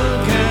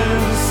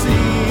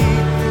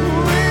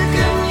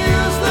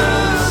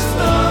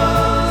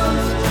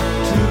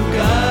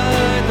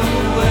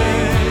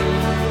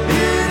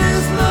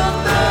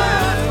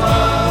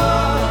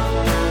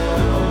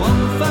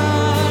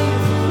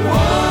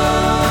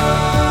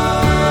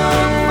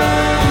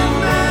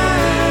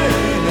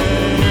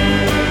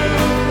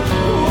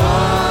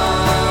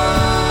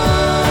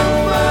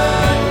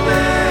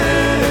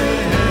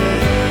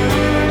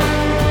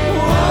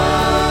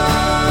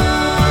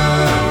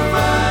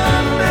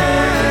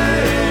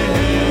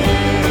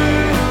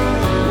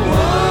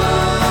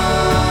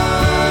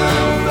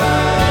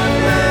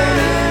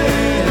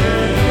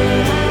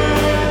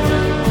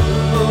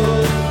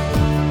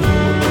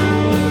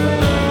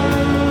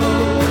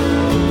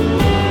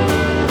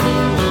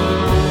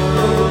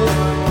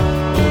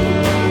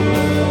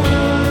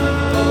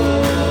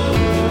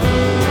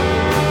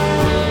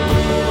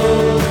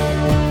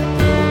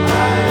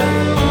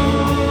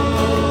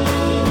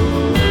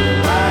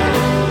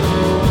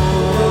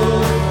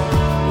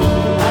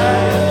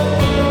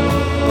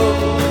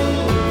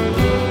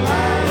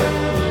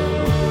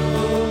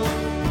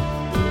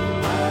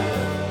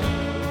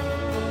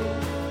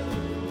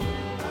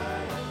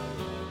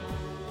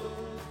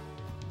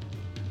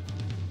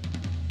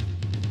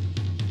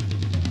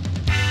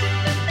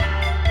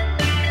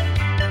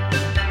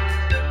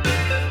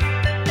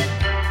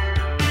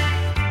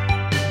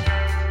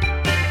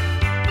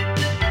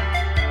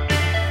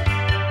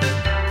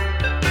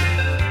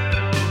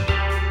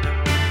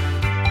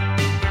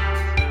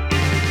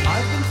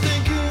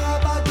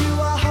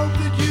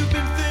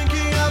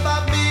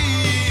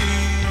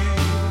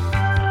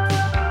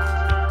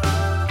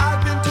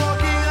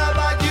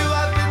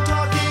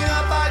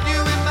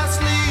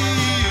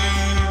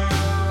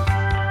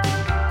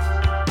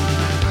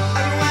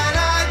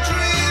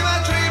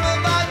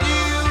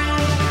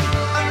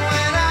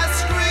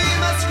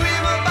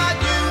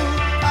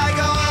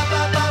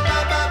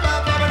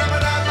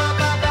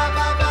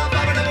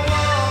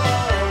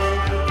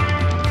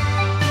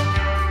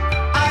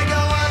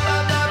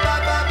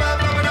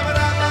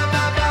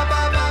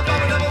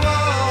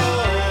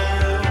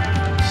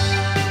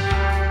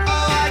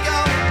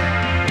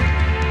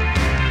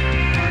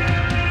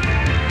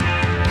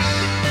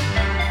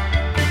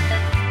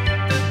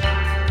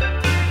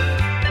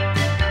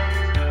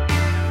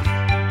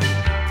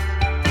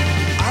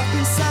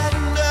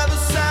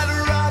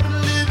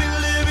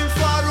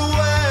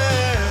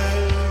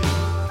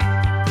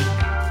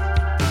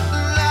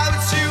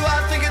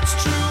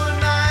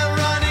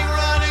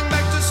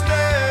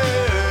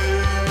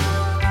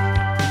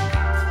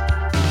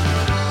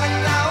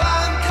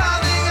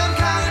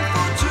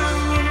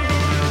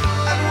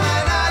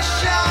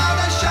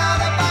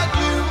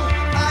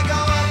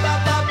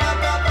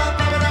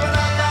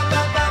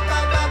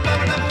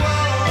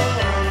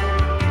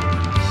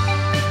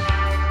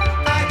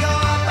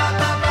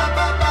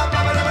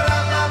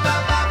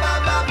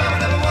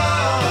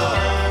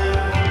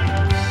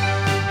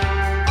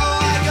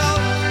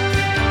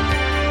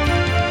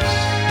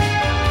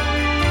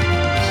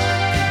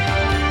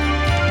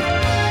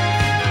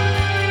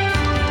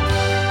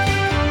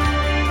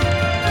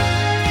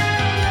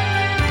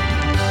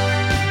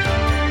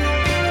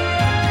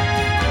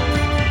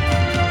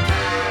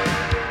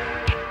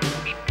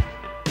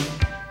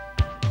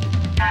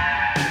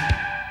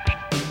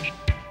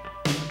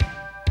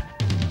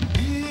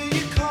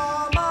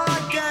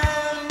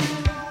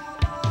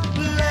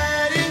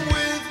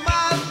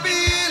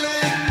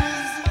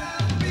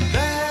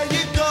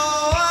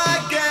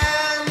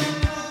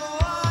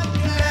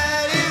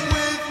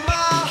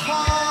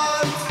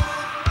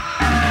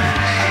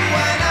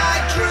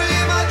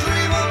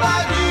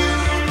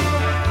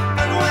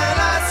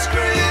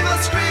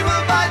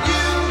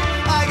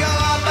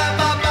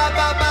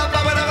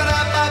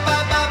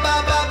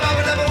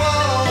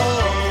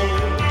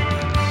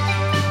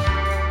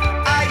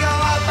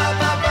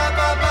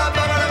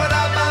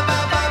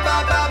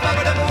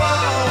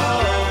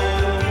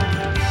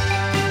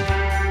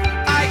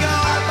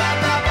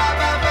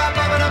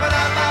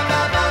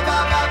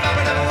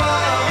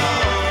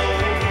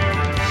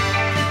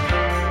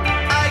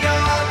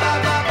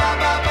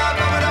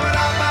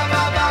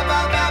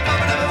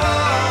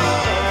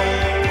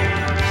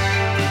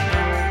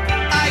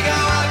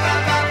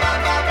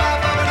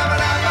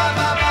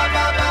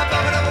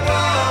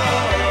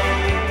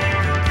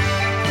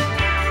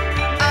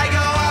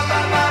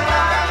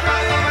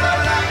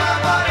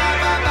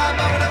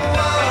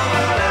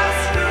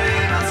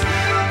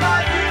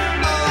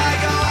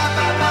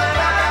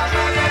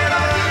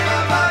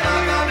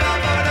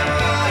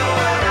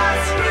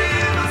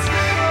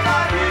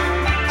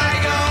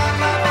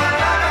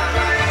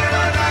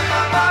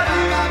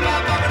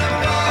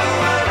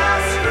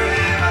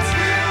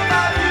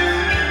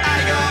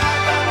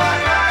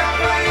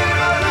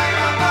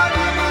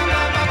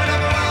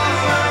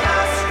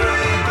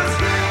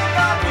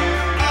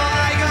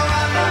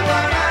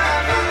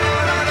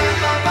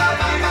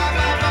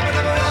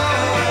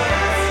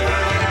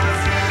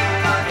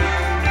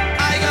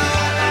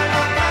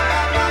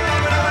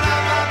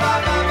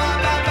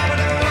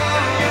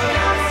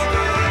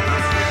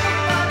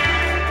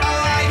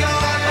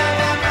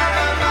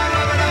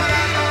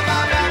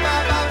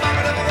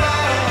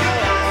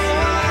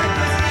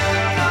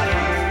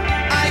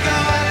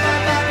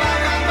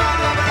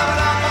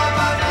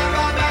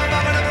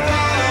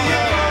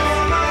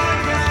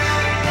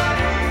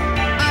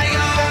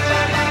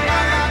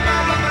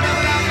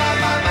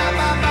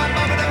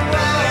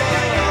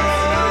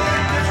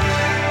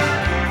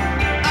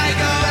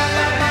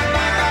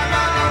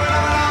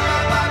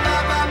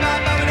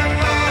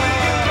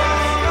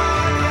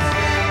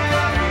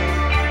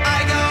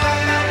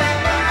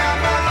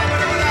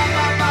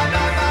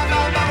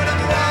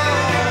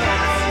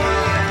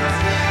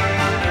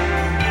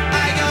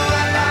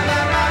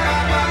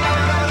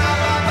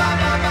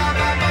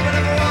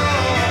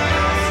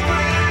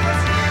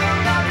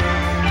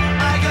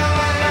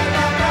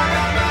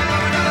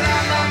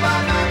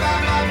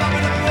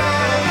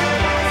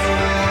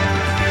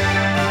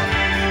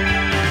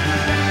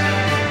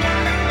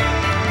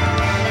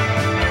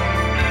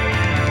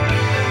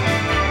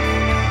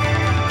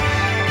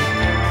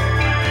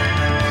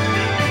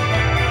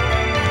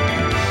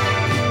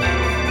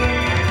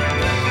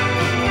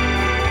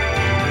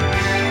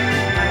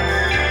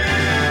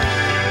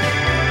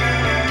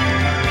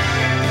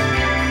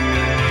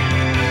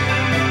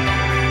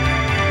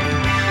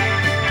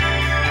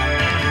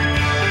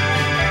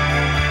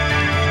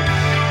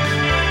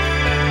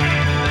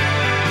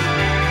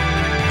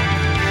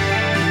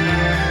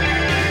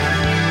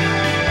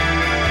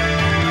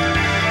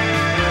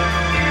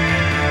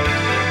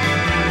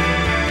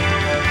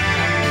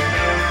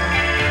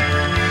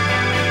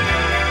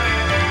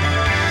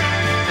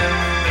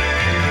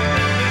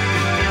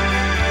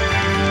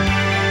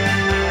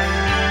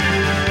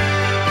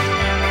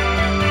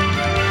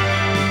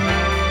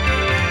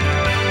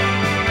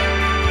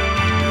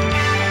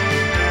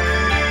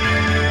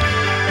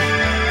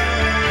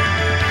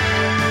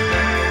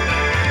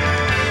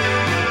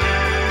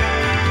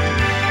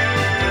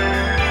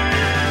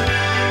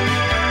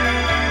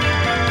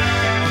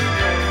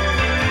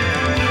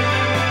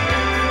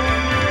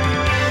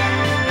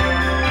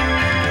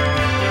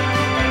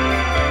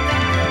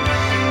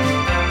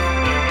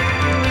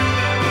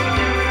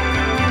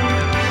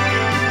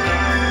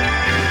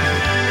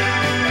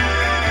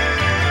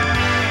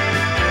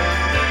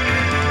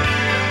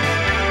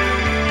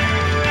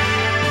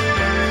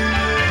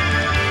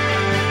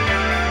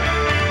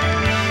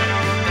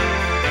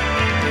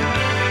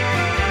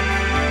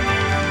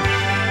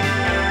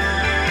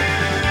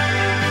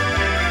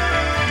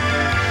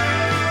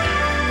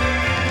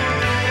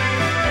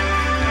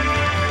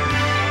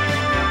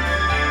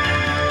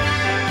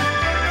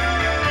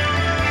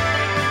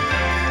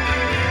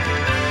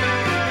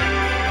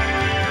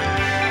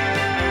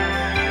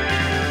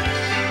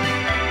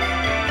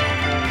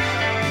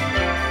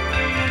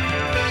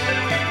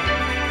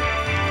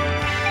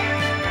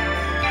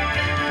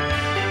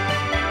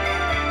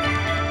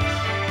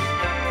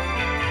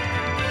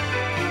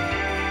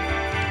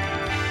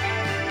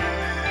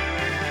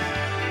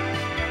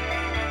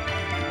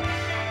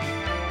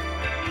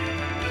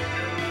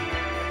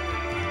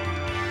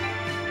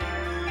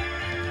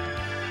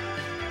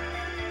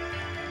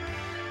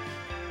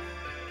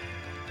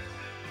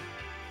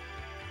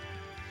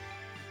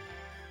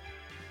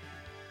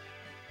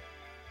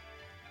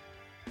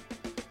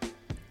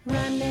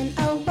running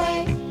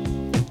away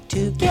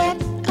to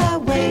get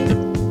away.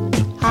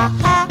 Ha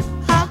ha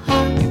ha ha.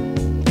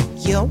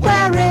 You're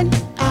wearing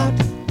out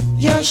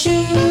your shoes.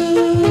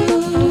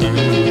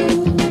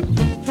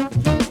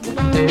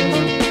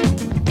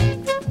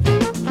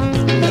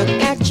 Look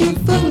at you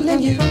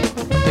fooling you,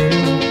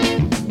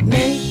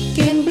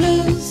 making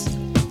blues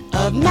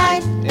of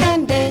night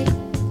and day.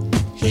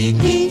 He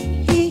he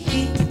he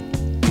he.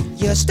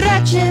 You're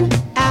stretching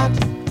out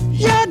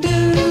your dues.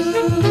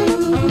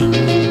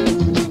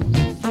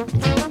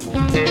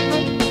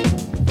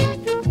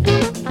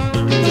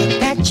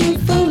 Look at you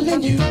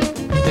fooling you.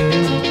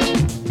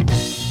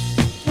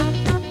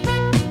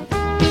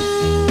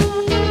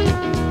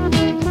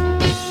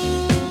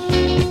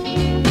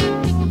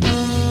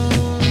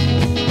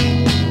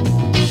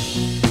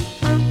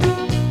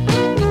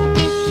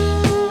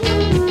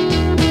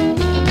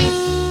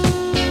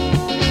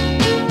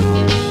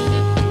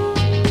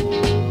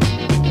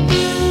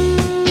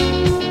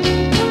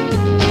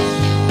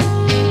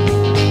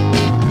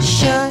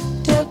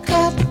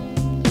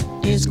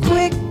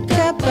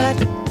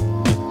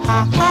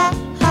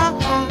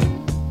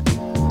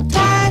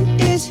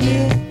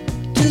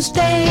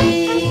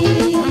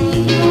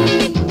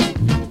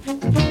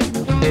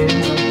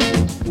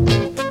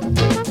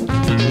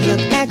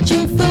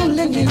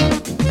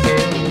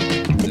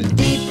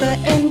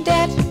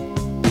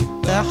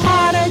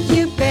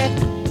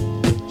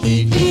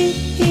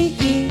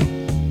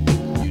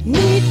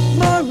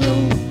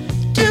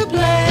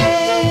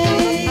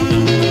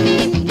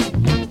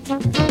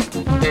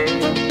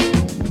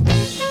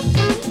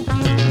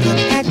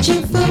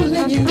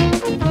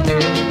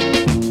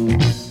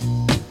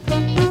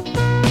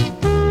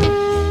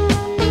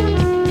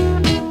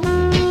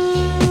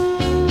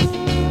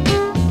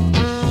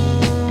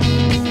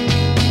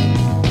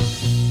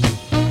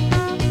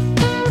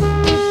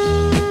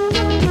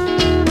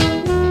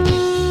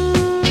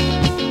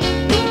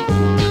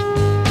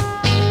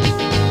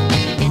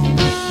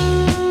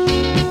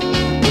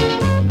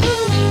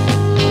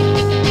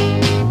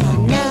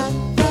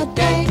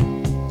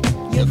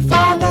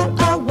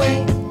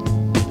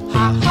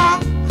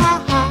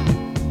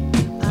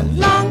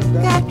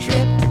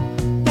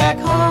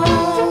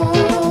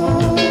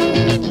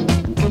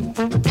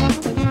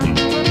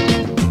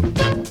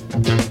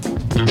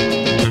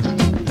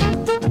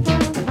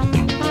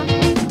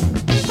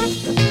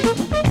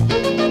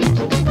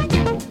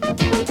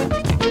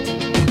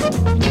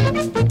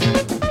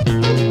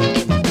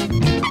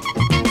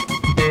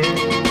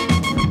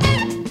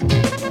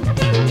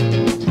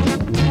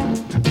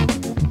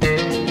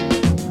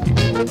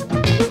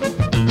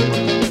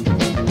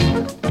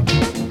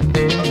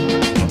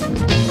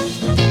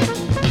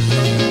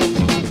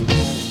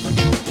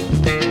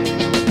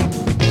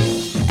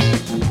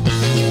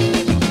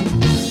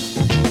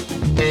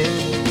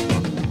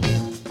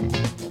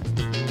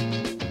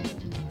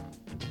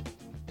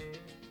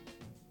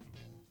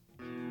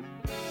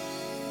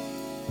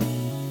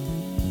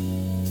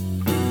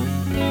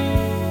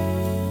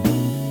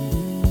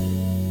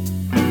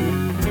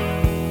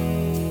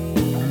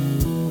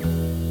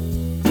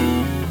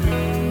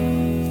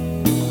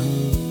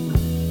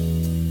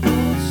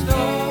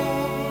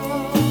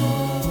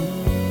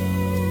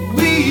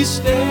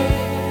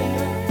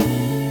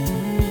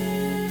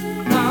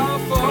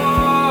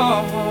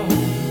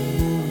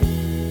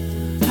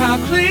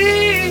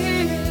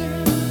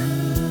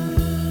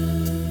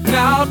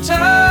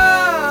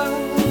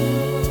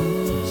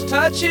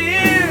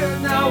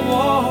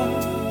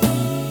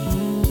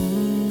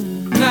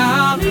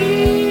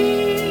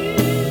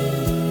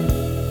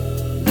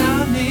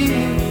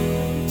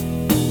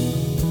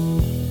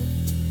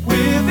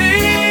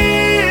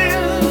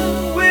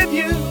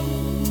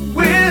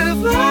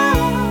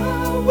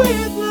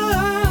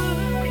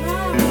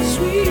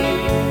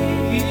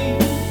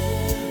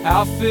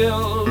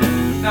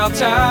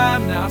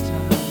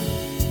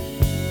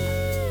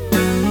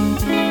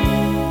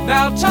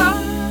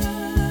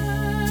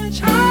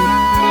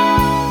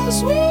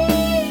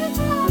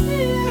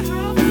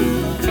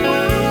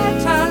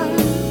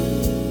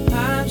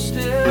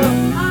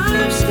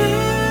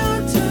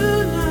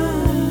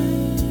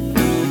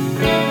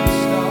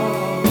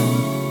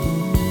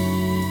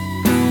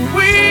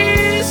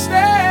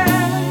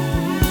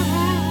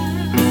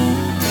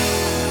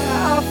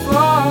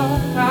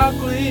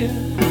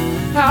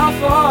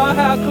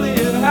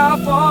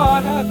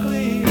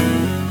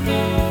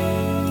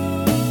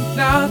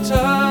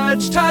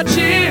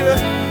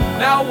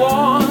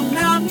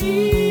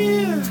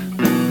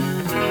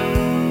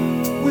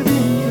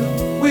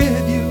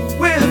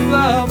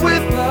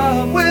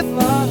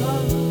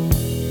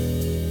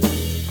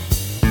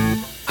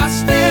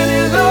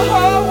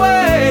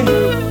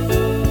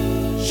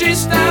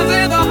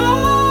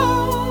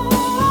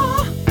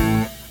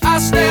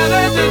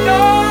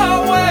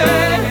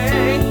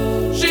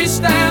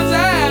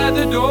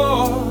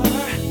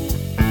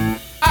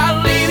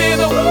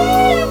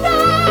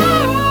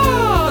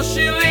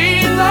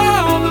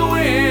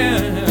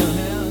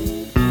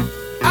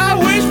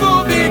 Wish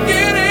for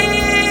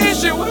beginning,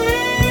 she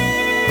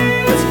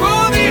waits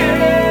for the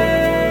end.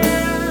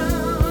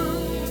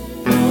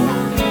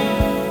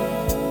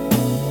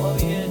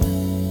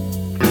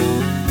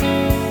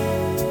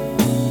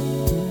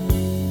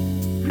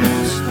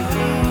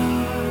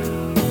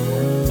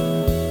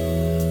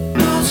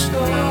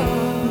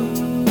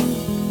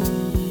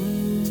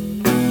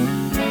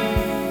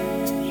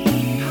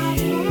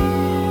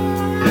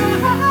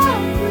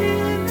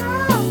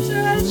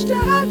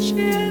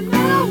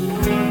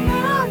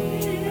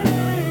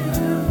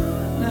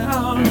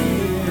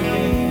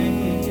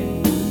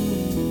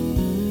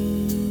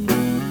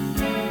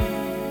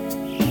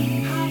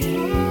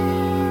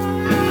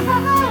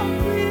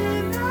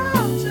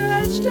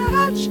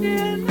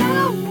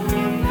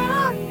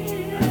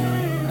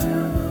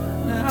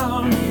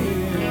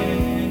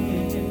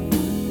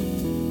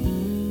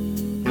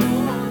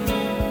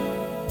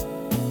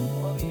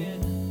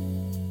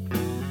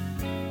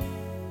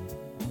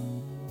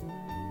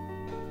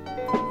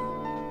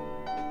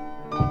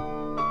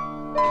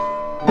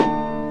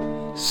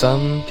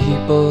 Some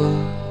people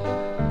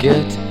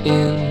get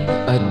in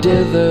a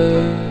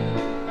dither,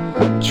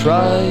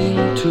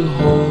 trying to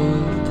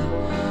hold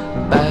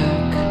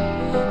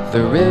back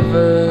the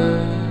river.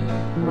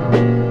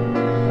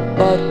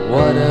 But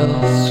what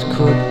else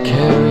could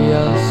carry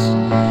us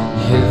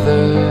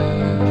hither?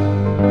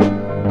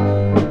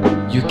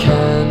 You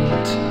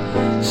can't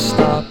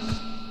stop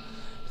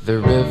the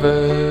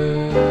river.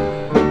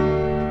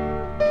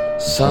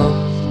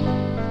 Some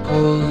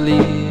pull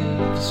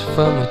leaves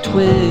from a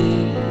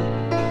twig,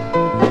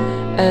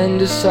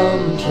 and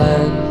some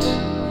plant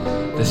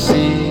the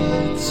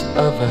seeds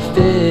of a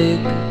fig,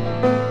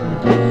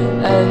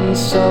 and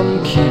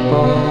some keep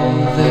all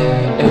their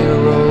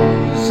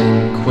arrows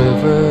in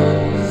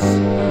quivers,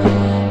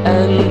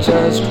 and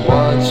just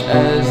watch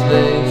as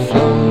they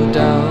flow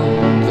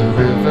down the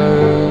river.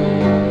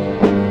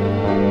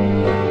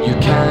 You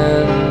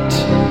can't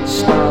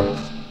stop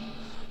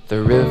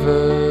the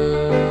river.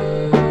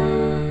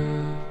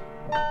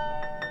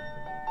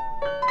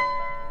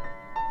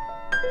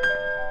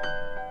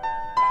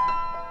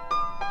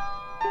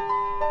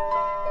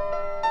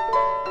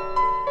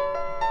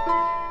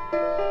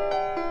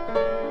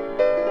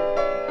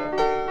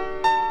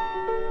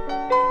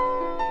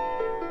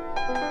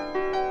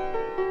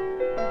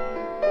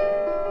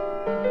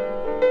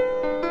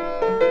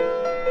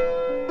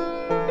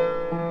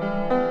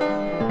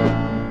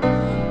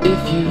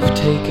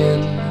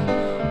 Taken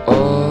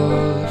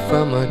all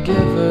from a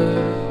giver,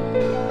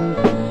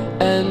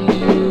 and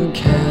you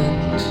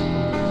can't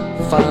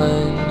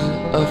find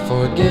a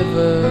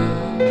forgiver,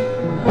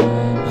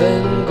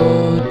 then go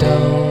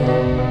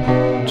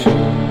down to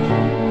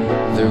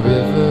the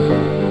river.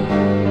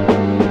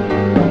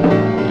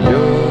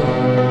 You're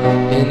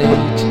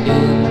innate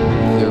in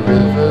the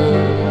river.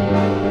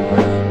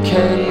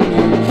 Can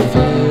you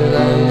feel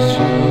as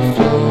you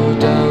flow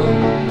down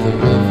the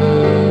river?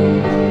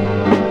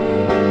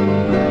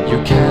 You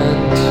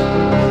can't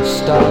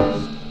stop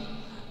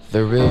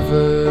the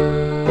river.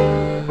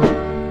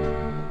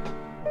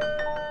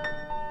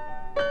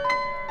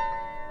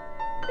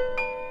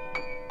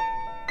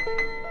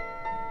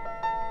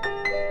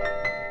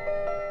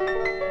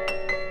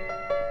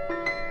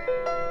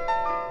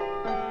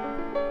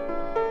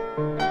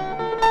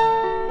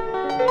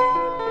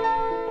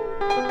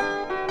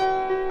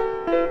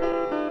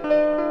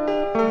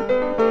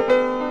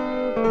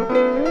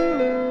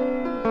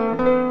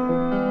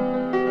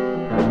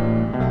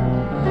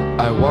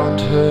 I want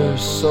her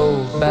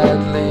so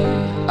badly,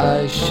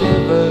 I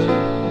shiver.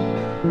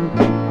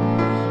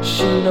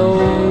 She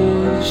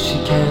knows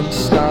she can't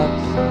stop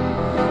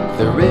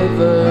the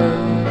river.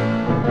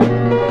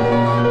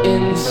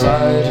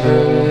 Inside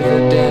her the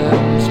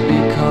dams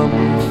become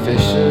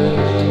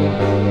fissured.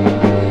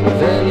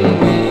 Then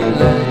we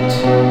let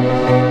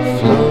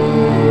flow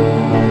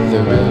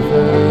the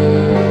river.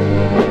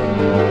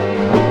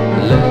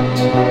 Let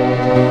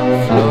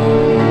flow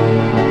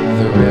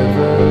the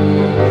river.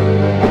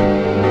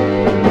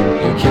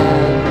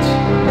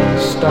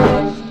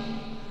 Stop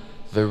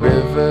the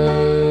river.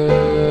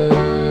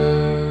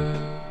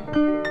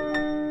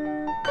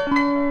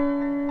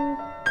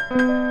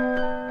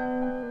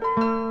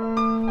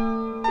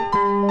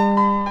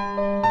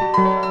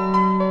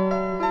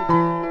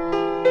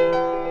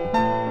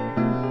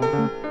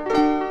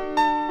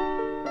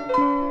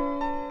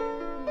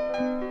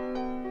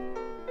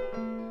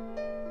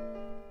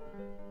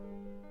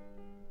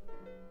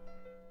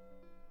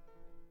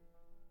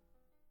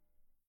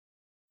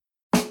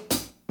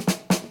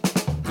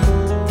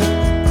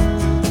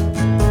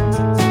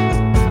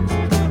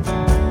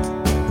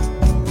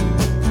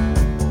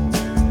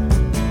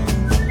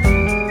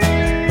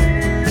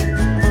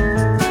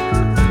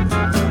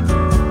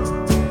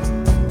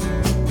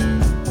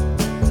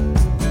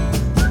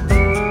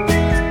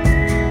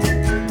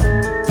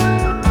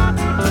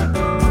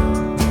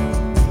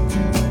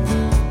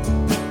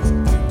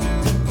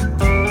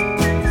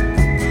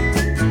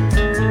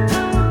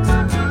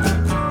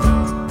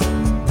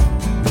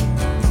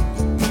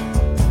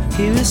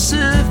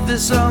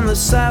 On the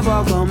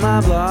sidewalk on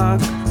my block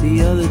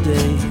the other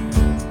day.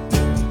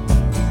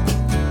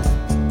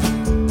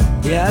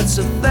 Yeah, it's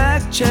a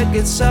fact check,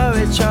 it's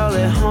sorry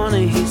Charlie,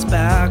 honey, he's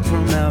back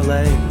from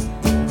LA.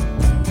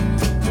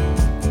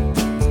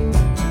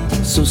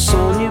 So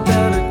son, you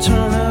better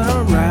turn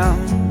it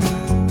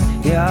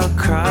around. Yeah,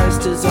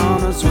 Christ is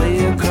on his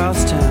way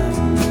across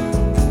town.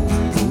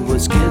 He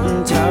was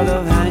getting tired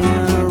of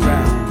hanging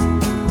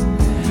around.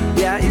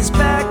 Yeah, he's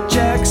back,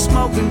 Jack,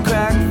 smoking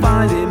crack,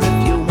 find him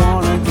if you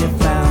wanna get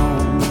found.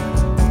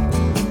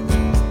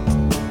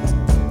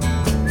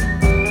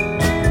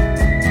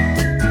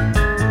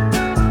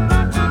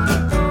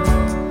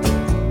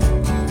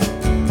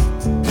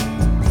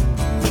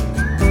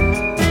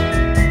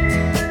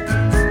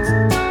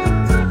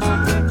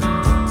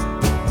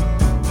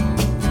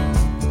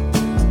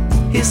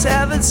 He's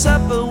having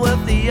supper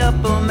with the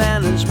upper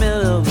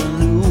management of a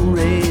new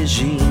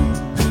regime.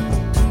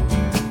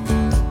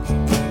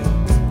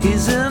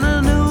 He's in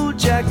a new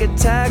jacket,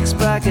 tax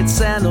bracket,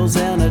 sandals,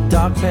 and a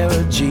dark pair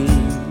of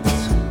jeans.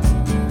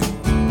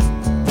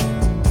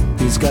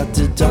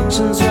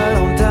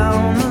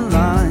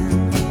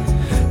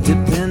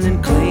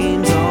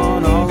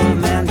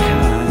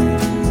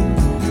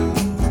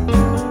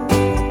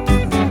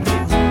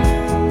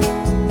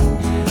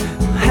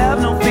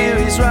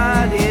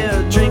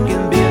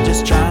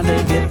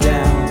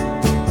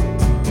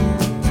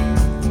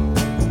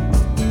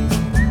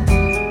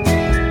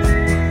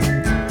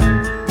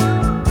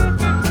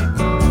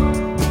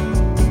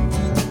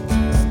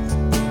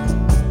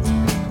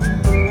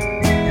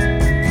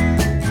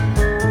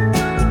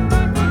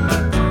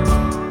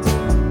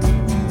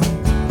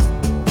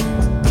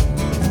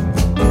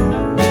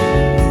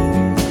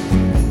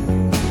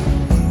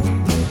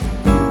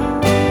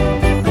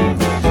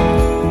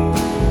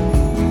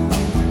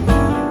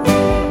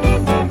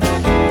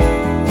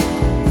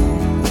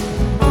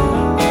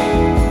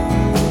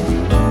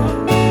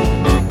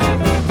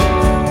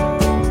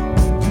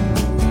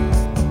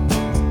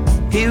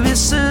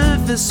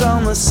 was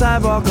on the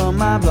sidewalk on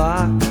my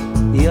block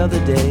the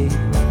other day.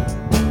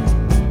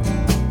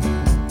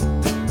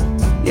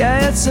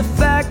 Yeah, it's a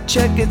fact,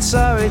 check it,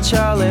 sorry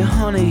Charlie,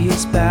 honey,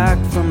 he's back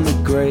from the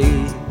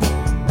grave.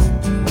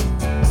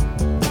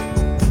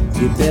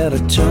 You better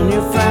turn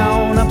your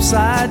frown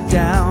upside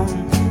down.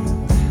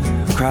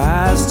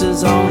 Christ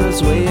is on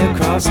his way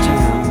across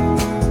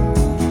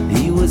town.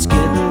 He was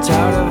getting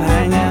tired of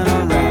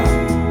hanging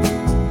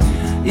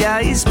around.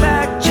 Yeah, he's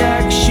back